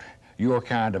want your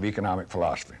kind of economic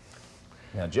philosophy.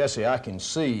 Now, Jesse, I can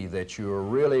see that you're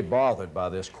really bothered by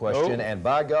this question, and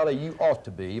by golly, you ought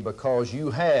to be, because you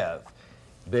have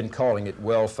been calling it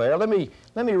welfare. Let me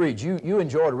read you. You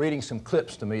enjoyed reading some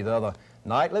clips to me the other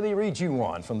night. Let me read you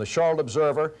one from the Charlotte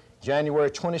Observer, January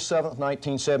 27th,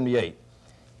 1978.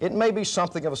 It may be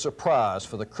something of a surprise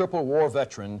for the crippled war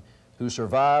veteran who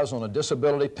survives on a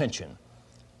disability pension,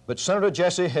 but Senator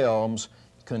Jesse Helms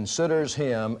considers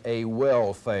him a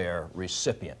welfare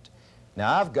recipient.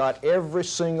 Now, I've got every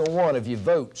single one of your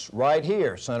votes right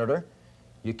here, Senator.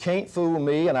 You can't fool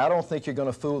me, and I don't think you're going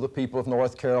to fool the people of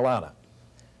North Carolina.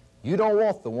 You don't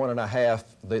want the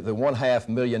 1.5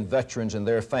 million veterans and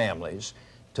their families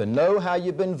to know how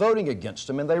you've been voting against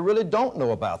them, and they really don't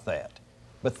know about that.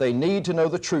 But they need to know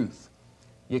the truth.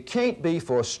 You can't be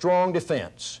for a strong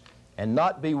defense and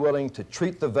not be willing to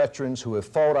treat the veterans who have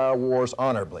fought our wars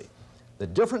honorably. The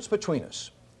difference between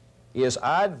us is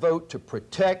I'd vote to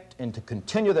protect and to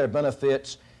continue their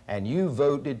benefits, and you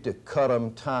voted to cut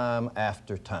them time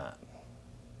after time.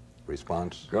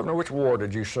 Response? Governor, which war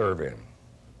did you serve in?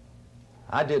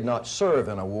 I did not serve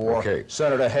in a war, okay.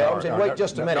 Senator Helms. And wait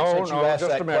just a minute since you asked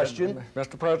that question.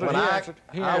 Mr. President,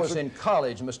 when I was in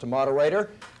college, Mr. Moderator,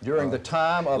 during the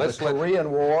time of the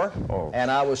Korean War, and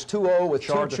I was too old with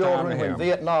two children when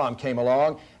Vietnam came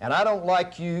along, and I don't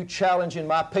like you challenging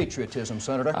my patriotism,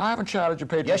 Senator. I haven't challenged your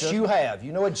patriotism. Yes, you have.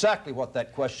 You know exactly what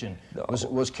that question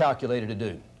was calculated to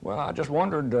do. Well, I just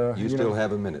wondered... you still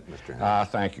have a minute, Mr. Helms.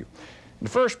 Thank you. In the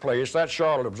first place, that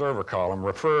Charlotte Observer column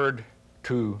referred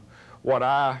to what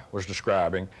I was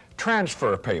describing,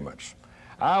 transfer payments.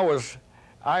 I was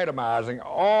itemizing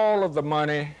all of the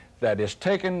money that is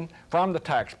taken from the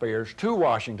taxpayers to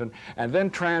Washington and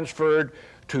then transferred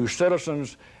to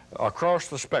citizens across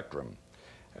the spectrum.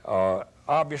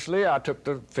 Obviously, I took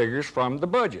the figures from the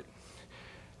budget.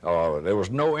 There was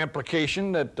no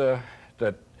implication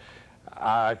that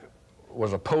I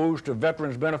was opposed to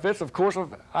veterans' benefits. Of course,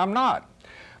 I'm not.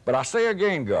 But I say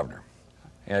again, Governor,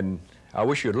 and I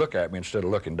wish you'd look at me instead of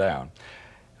looking down.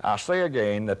 I say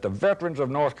again that the veterans of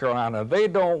North Carolina, they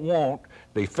don't want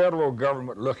the federal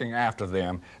government looking after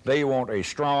them. They want a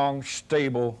strong,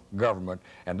 stable government,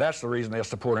 and that's the reason they're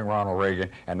supporting Ronald Reagan,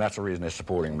 and that's the reason they're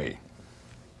supporting me.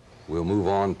 We'll move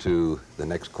on to the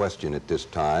next question at this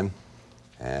time.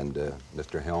 And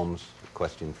Mr. Helms, a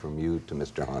question from you to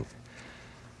Mr. Hunt.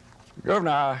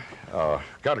 Governor, I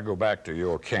got to go back to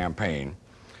your campaign,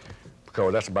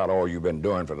 because that's about all you've been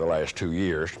doing for the last 2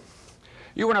 years.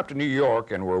 You went up to New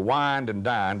York and were wined and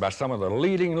dined by some of the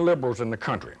leading liberals in the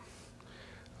country.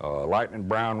 Lightning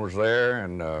Brown was there,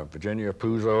 and Virginia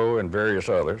Puzo and various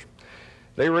others.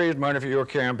 They raised money for your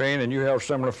campaign, and you held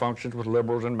similar functions with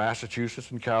liberals in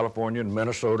Massachusetts and California and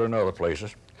Minnesota and other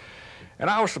places. And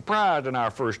I was surprised in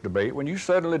our first debate when you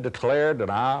suddenly declared that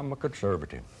I'm a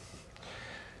conservative.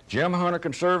 Jim Hunt, a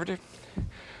conservative?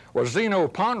 Well, Zeno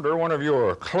Ponder, one of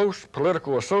your close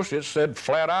political associates, said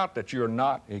flat out that you're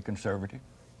not a conservative.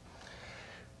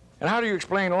 And how do you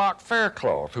explain Locke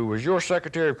Faircloth, who was your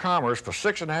Secretary of Commerce for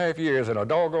 6.5 years and a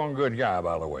doggone good guy,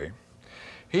 by the way?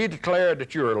 He declared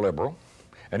that you're a liberal,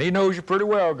 and he knows you pretty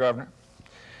well, Governor.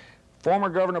 Former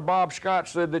Governor Bob Scott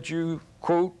said that you,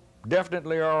 quote,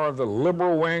 definitely are of the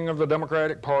liberal wing of the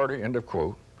Democratic Party, end of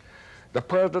quote. The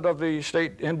president of the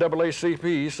state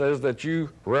NAACP says that you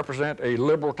represent a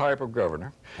liberal type of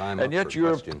governor, and yet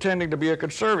you're pretending to be a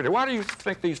conservative. Why do you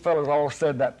think these fellows all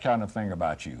said that kind of thing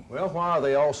about you? Well, why are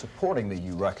they all supporting me,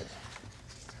 you reckon?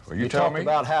 Well, you tell me. Talk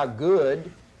about how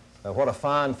good, what a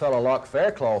fine fellow Locke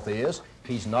Faircloth is.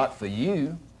 He's not for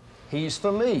you, he's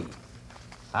for me.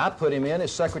 I put him in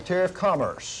as Secretary of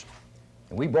Commerce,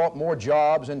 and we brought more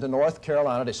jobs into North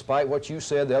Carolina, despite what you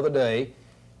said the other day.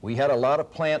 We had a lot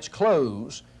of plants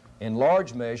close in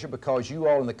large measure because you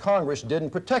all in the Congress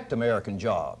didn't protect American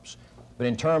jobs. But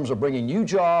in terms of bringing new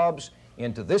jobs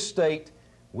into this state,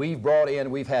 we've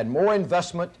had more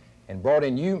investment and brought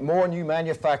in more new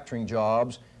manufacturing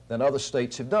jobs than other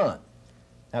states have done.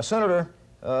 Now, Senator,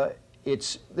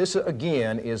 this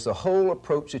again is the whole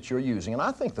approach that you're using, and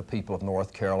I think the people of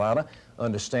North Carolina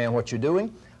understand what you're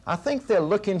doing. I think they're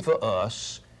looking for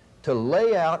us to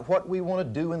lay out what we want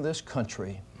to do in this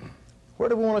country. Where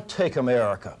do we want to take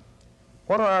America?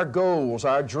 What are our goals,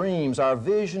 our dreams, our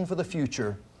vision for the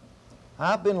future?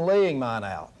 I've been laying mine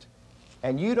out.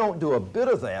 and you don't do a bit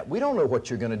of that, we don't know what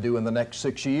you're going to do in the next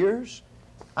 6 years.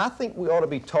 I think we ought to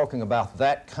be talking about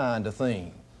that kind of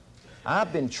thing.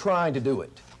 I've been trying to do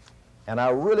it, and I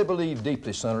really believe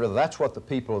deeply, Senator, that's what the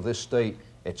people of this state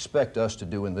expect us to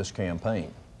do in this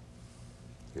campaign.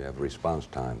 You have response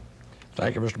time.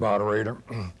 Thank you, Mr. Moderator.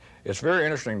 It's very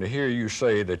interesting to hear you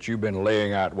say that you've been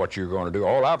laying out what you're going to do.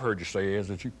 All I've heard you say is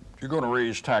that you're going to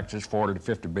raise taxes $40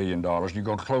 to $50 billion. You're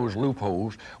going to close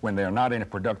loopholes when there are not any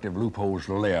productive loopholes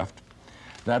left,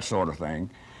 that sort of thing.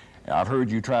 I've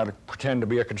heard you try to pretend to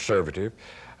be a conservative.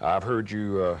 I've heard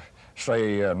you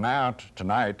say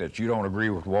tonight that you don't agree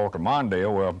with Walter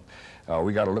Mondale. Well,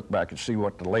 we got to look back and see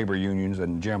what the labor unions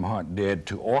and Jim Hunt did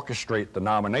to orchestrate the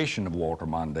nomination of Walter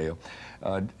Mondale.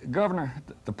 Governor,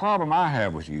 the problem I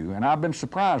have with you, and I've been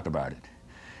surprised about it,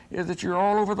 is that you're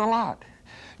all over the lot.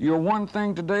 You're one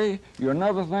thing today, you're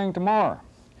another thing tomorrow.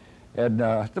 And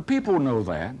the people know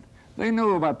that. They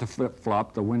know about the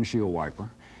flip-flop, the windshield wiper.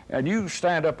 And you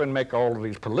stand up and make all of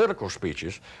these political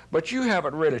speeches, but you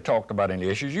haven't really talked about any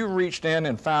issues. You reached in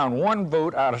and found one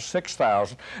vote out of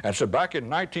 6,000 and said, back in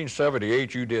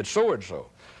 1978, you did so-and-so.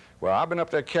 Well, I've been up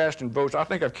there casting votes. I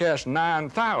think I've cast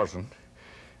 9,000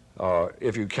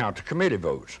 if you count the committee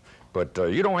votes. But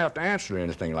you don't have to answer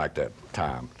anything like that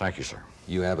time. Thank you, sir.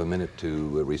 You have a minute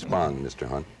to respond, Mr.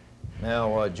 Hunt.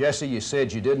 Now, Jesse, you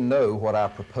said you didn't know what I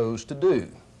proposed to do.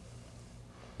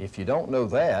 If you don't know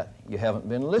that, you haven't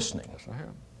been listening. Yes, I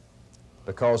have.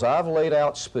 Because I've laid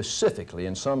out specifically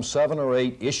in some 7 or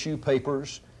 8 issue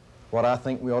papers what I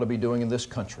think we ought to be doing in this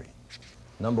country.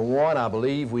 Number one, I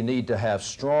believe we need to have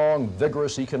strong,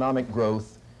 vigorous economic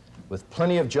growth with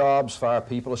plenty of jobs for our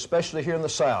people, especially here in the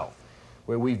South,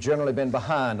 where we've generally been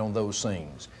behind on those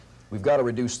things. We've got to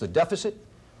reduce the deficit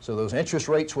so those interest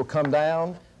rates will come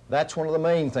down. That's one of the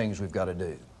main things we've got to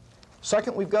do.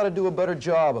 Second, we've got to do a better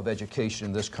job of education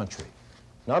in this country.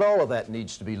 Not all of that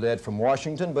needs to be led from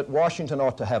Washington, but Washington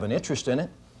ought to have an interest in it.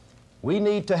 We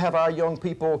need to have our young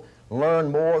people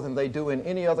learn more than they do in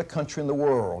any other country in the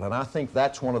world, and I think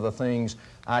that's one of the things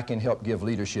I can help give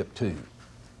leadership to.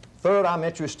 Third, I'm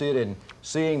interested in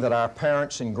seeing that our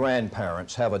parents and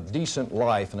grandparents have a decent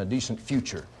life and a decent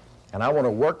future, and I want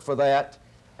to work for that,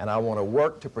 and I want to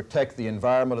work to protect the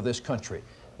environment of this country.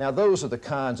 Now, those are the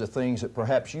kinds of things that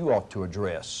perhaps you ought to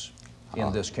address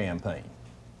in this campaign.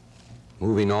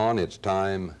 Moving on, it's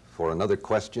time for another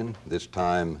question, this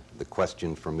time the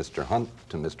question from Mr. Hunt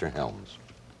to Mr. Helms.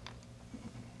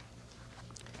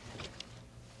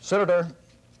 Senator,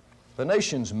 the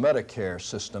nation's Medicare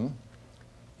system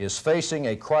is facing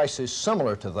a crisis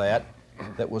similar to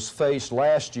that was faced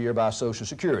last year by Social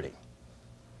Security.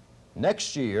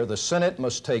 Next year, the Senate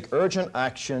must take urgent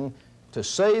action to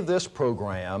save this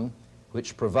program,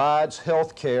 which provides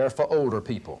health care for older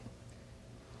people.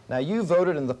 Now, you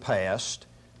voted in the past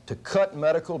to cut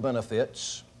medical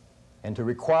benefits and to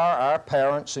require our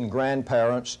parents and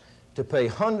grandparents to pay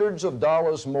hundreds of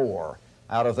dollars more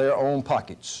out of their own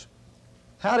pockets.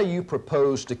 How do you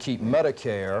propose to keep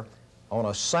Medicare on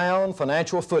a sound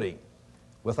financial footing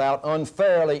without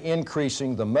unfairly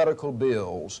increasing the medical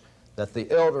bills that the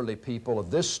elderly people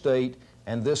of this state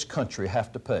and this country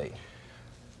have to pay?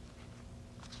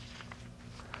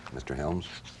 Mr. Helms.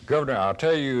 Governor, I'll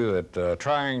tell you that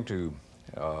trying to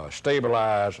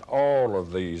stabilize all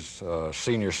of these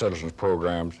senior citizens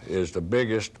programs is the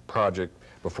biggest project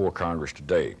before Congress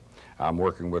today. I'm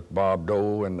working with Bob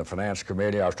Dole in the Finance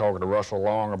Committee. I was talking to Russell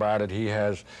Long about it. He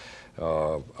has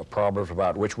problems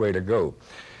about which way to go.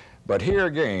 But here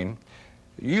again,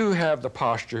 you have the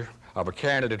posture of a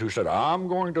candidate who said, I'm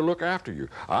going to look after you.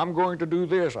 I'm going to do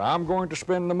this. I'm going to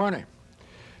spend the money.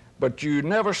 But you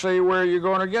never say where you're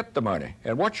going to get the money.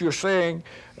 And what you're saying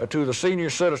to the senior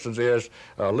citizens is,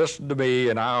 listen to me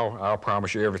and I'll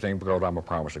promise you everything because I'm a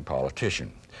promising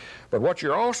politician. But what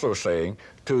you're also saying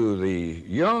to the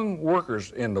young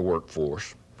workers in the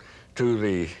workforce, to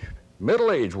the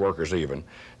middle-aged workers even,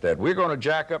 that we're going to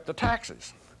jack up the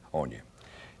taxes on you.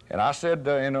 And I said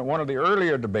in one of the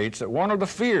earlier debates that one of the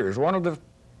fears, one of the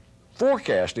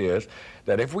forecast is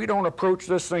that if we don't approach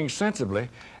this thing sensibly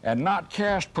and not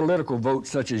cast political votes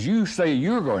such as you say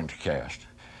you're going to cast,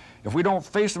 if we don't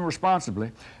face them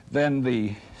responsibly, then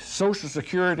the Social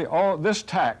Security, all this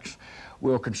tax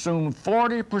will consume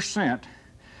 40%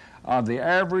 of the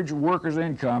average worker's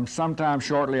income sometime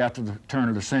shortly after the turn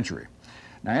of the century.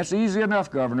 Now, it's easy enough,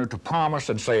 Governor, to promise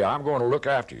and say, I'm going to look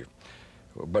after you.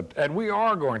 And we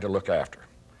are going to look after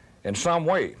in some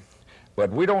way.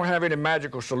 But we don't have any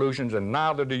magical solutions, and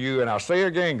neither do you. And I'll say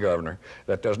again, Governor,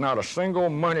 that there's not a single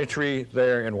money tree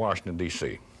there in Washington,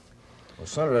 D.C. Well,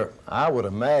 Senator, I would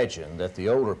imagine that the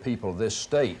older people of this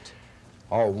state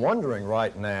are wondering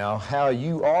right now how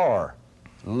you are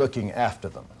looking after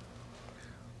them,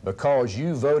 because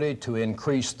you voted to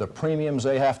increase the premiums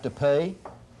they have to pay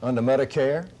under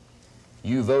Medicare.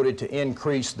 You voted to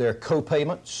increase their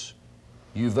co-payments.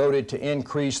 You voted to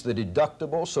increase the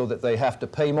deductible so that they have to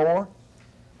pay more.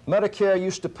 Medicare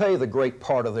used to pay the great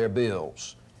part of their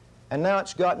bills, and now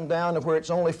it's gotten down to where it's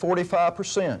only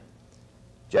 45%.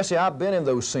 Jesse, I've been in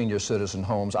those senior citizen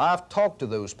homes. I've talked to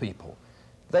those people.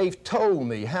 They've told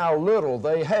me how little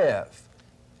they have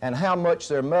and how much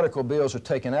their medical bills are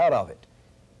taken out of it.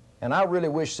 And I really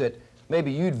wish that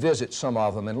maybe you'd visit some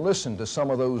of them and listen to some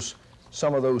of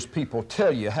those people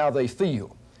tell you how they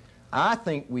feel. I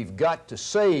think we've got to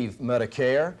save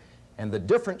Medicare, and the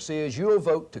difference is you'll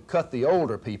vote to cut the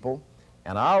older people,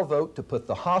 and I'll vote to put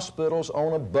the hospitals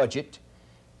on a budget,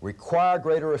 require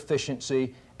greater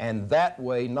efficiency, and that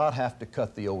way not have to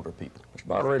cut the older people. Mr.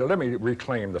 Moderator, let me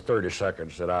reclaim the 30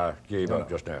 seconds that I gave up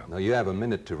just now. No, you have a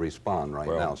minute to respond right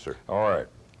now, sir. All right.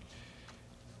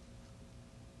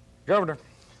 Governor,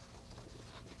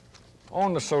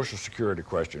 on the Social Security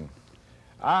question,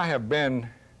 I have been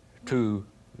to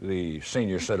the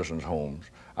senior citizens' homes.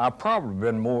 I've probably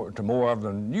been to more of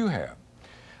them than you have.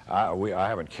 I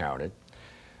haven't counted.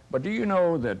 But do you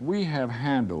know that we have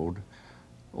handled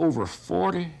over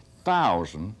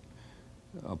 40,000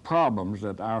 problems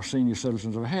that our senior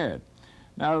citizens have had?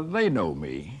 Now, they know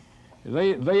me.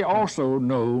 They also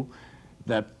know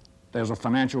that there's a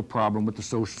financial problem with the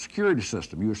Social Security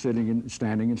system. You're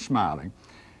standing and smiling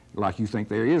like you think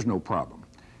there is no problem.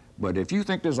 But if you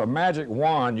think there's a magic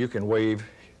wand you can wave,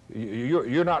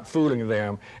 you're not fooling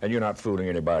them, and you're not fooling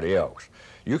anybody else.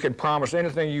 You can promise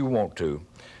anything you want to,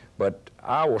 but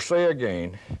I will say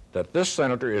again that this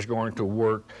senator is going to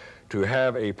work to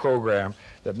have a program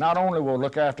that not only will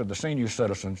look after the senior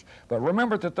citizens, but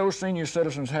remember that those senior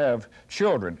citizens have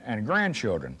children and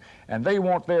grandchildren, and they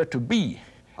want there to be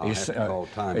a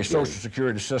Social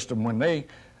Security system when they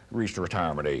reach the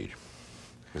retirement age.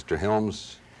 Mr.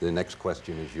 Helms, the next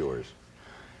question is yours.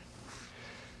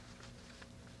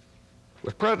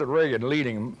 With President Reagan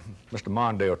leading Mr.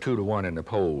 Mondale 2-1 in the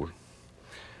polls,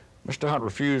 Mr. Hunt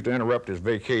refused to interrupt his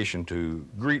vacation to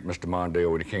greet Mr.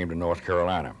 Mondale when he came to North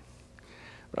Carolina.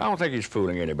 But I don't think he's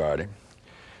fooling anybody.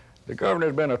 The governor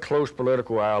has been a close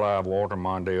political ally of Walter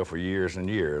Mondale for years and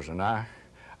years, and I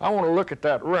want to look at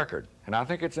that record, and I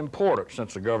think it's important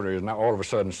since the governor is now all of a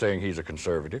sudden saying he's a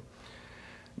conservative.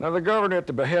 Now, the governor, at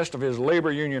the behest of his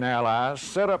labor union allies,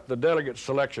 set up the delegate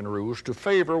selection rules to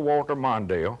favor Walter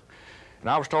Mondale, and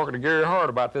I was talking to Gary Hart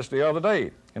about this the other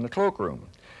day in the cloakroom,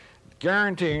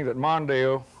 guaranteeing that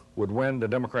Mondale would win the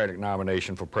Democratic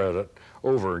nomination for president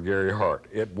over Gary Hart.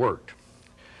 It worked.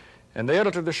 And the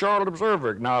editor of the Charlotte Observer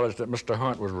acknowledged that Mr.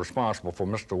 Hunt was responsible for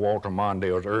Mr. Walter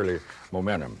Mondale's early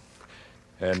momentum.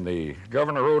 And the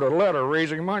governor wrote a letter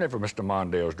raising money for Mr.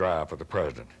 Mondale's drive for the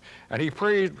president. And he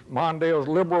praised Mondale's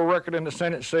liberal record in the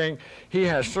Senate, saying he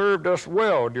has served us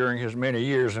well during his many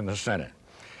years in the Senate.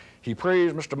 He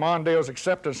praised Mr. Mondale's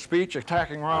acceptance speech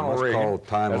attacking Ronald Reagan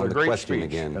as a great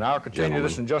speech. And I'll continue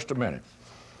this in just a minute.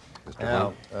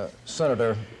 Now,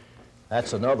 Senator,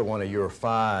 that's another one of your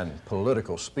fine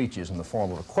political speeches in the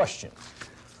form of a question.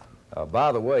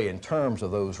 By the way, in terms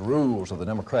of those rules of the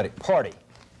Democratic Party,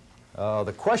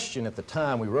 the question at the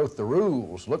time we wrote the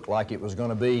rules looked like it was going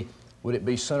to be, would it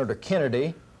be Senator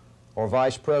Kennedy or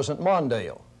Vice President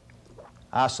Mondale?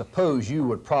 I suppose you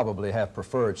would probably have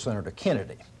preferred Senator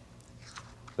Kennedy.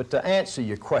 But to answer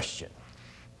your question,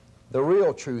 the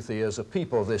real truth is the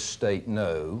people of this state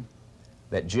know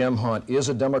that Jim Hunt is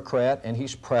a Democrat, and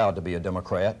he's proud to be a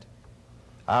Democrat.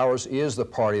 Ours is the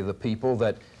party of the people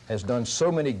that has done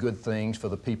so many good things for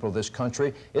the people of this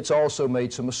country. It's also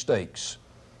made some mistakes.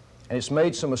 And it's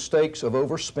made some mistakes of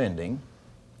overspending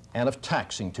and of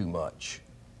taxing too much.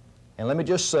 And let me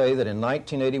just say that in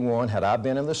 1981, had I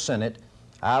been in the Senate,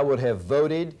 I would have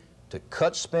voted to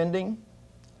cut spending,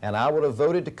 and I would have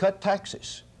voted to cut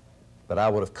taxes. But I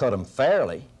would have cut them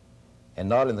fairly, and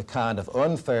not in the kind of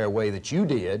unfair way that you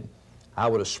did. I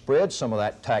would have spread some of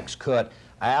that tax cut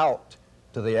out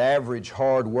to the average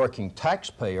hard-working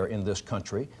taxpayer in this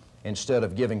country instead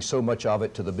of giving so much of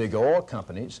it to the big oil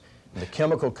companies and the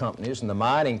chemical companies and the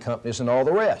mining companies and all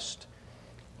the rest.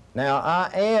 Now, I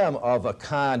am of a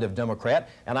kind of Democrat,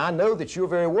 and I know that you're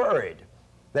very worried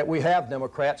that we have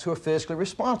Democrats who are fiscally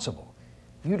responsible.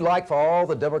 You'd like for all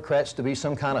the Democrats to be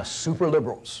some kind of super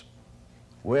liberals.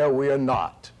 Well, we are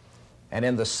not. And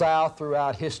in the South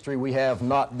throughout history, we have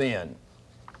not been.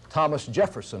 Thomas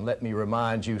Jefferson, let me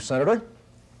remind you, Senator,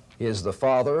 is the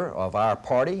father of our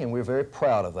party, and we're very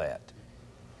proud of that.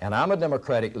 And I'm a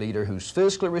Democratic leader who's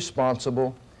fiscally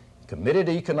responsible, committed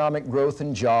to economic growth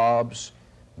and jobs,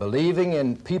 believing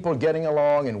in people getting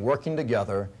along and working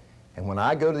together. And when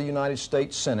I go to the United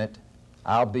States Senate,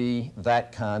 I'll be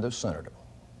that kind of senator.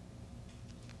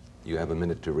 You have a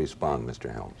minute to respond, Mr.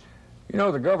 Helms. You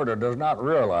know, the governor does not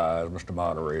realize, Mr.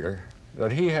 Moderator,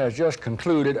 that he has just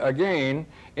concluded, again,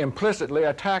 implicitly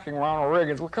attacking Ronald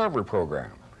Reagan's recovery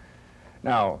program.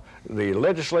 Now, the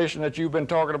legislation that you've been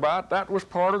talking about, that was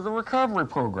part of the recovery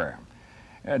program.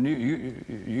 And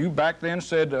you back then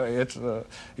said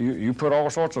you put all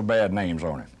sorts of bad names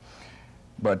on it.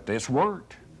 But it's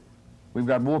worked. We've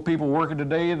got more people working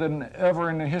today than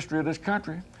ever in the history of this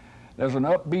country. There's an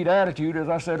upbeat attitude, as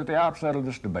I said at the outset of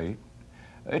this debate.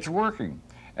 It's working.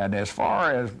 And as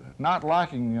far as not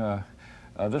liking the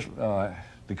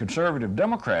conservative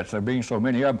Democrats, there being so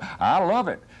many of them, I love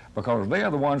it, because they are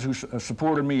the ones who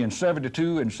supported me in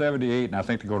 '72 and '78, and I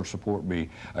think they're going to support me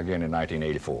again in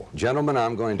 1984. Gentlemen,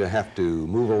 I'm going to have to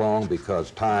move along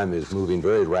because time is moving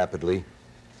very rapidly,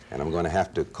 and I'm going to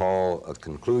have to call a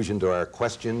conclusion to our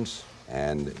questions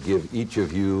and give each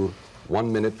of you 1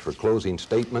 minute for closing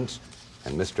statements.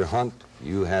 And Mr. Hunt,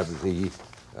 you have the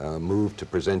move to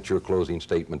present your closing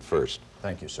statement first.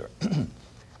 Thank you, sir.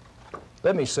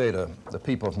 Let me say to the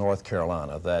people of North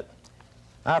Carolina that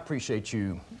I appreciate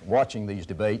you watching these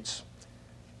debates.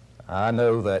 I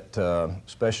know that,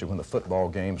 especially when the football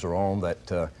games are on,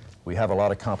 that we have a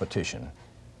lot of competition.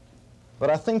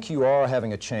 But I think you are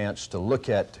having a chance to look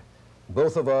at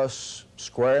both of us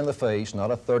square in the face, not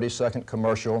a 30-second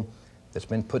commercial that's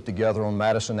been put together on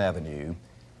Madison Avenue,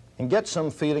 and get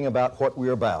some feeling about what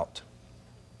we're about.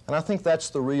 And I think that's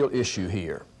the real issue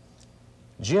here.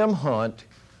 Jim Hunt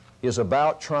is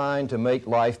about trying to make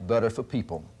life better for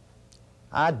people.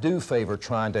 I do favor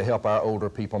trying to help our older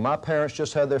people. My parents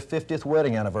just had their 50th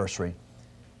wedding anniversary,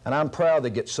 and I'm proud they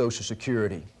get Social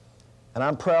Security, and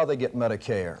I'm proud they get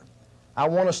Medicare. I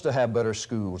want us to have better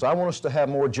schools. I want us to have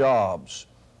more jobs.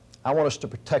 I want us to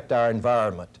protect our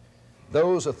environment.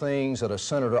 Those are things that a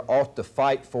senator ought to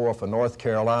fight for North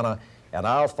Carolina, and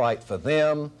I'll fight for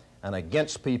them and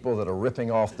against people that are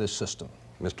ripping off this system.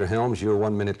 Mr. Helms, your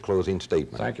 1 minute closing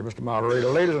statement. Thank you, Mr. Moderator.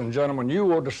 Ladies and gentlemen, you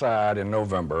will decide in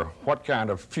November what kind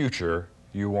of future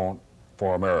you want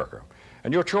for America.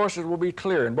 And your choices will be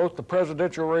clear in both the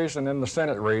presidential race and in the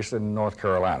Senate race in North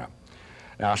Carolina.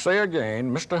 Now, I say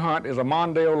again, Mr. Hunt is a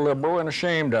Mondale liberal and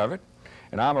ashamed of it,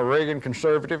 and I'm a Reagan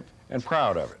conservative and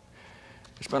proud of it.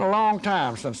 It's been a long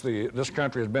time since this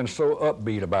country has been so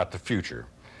upbeat about the future.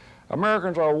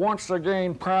 Americans are once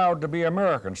again proud to be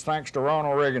Americans, thanks to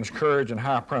Ronald Reagan's courage and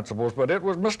high principles. But it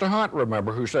was Mr. Hunt,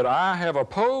 remember, who said, I have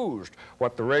opposed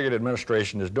what the Reagan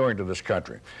administration is doing to this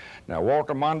country. Now,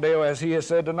 Walter Mondale, as he has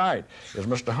said tonight, is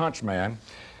Mr. Hunt's man.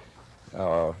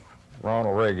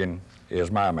 Ronald Reagan is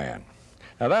my man.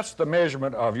 Now, that's the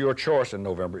measurement of your choice in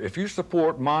November. If you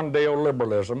support Mondale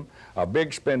liberalism,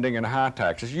 big spending and high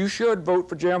taxes, you should vote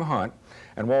for Jim Hunt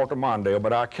and Walter Mondale,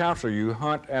 but I counsel you,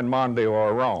 Hunt and Mondale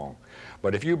are wrong.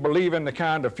 But if you believe in the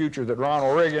kind of future that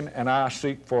Ronald Reagan and I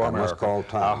seek for America,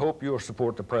 I hope you'll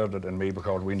support the President and me,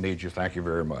 because we need you. Thank you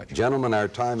very much. Gentlemen, our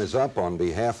time is up. On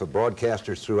behalf of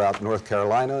broadcasters throughout North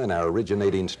Carolina and our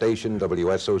originating station,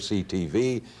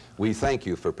 UNC-TV, we thank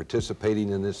you for participating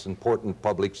in this important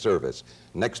public service.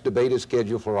 Next debate is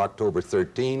scheduled for October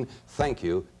 13. Thank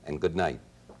you and good night.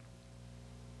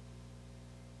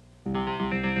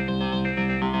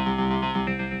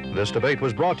 This debate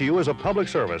was brought to you as a public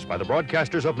service by the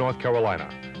broadcasters of North Carolina.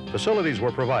 Facilities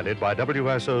were provided by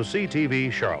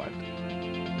WSOC-TV Charlotte.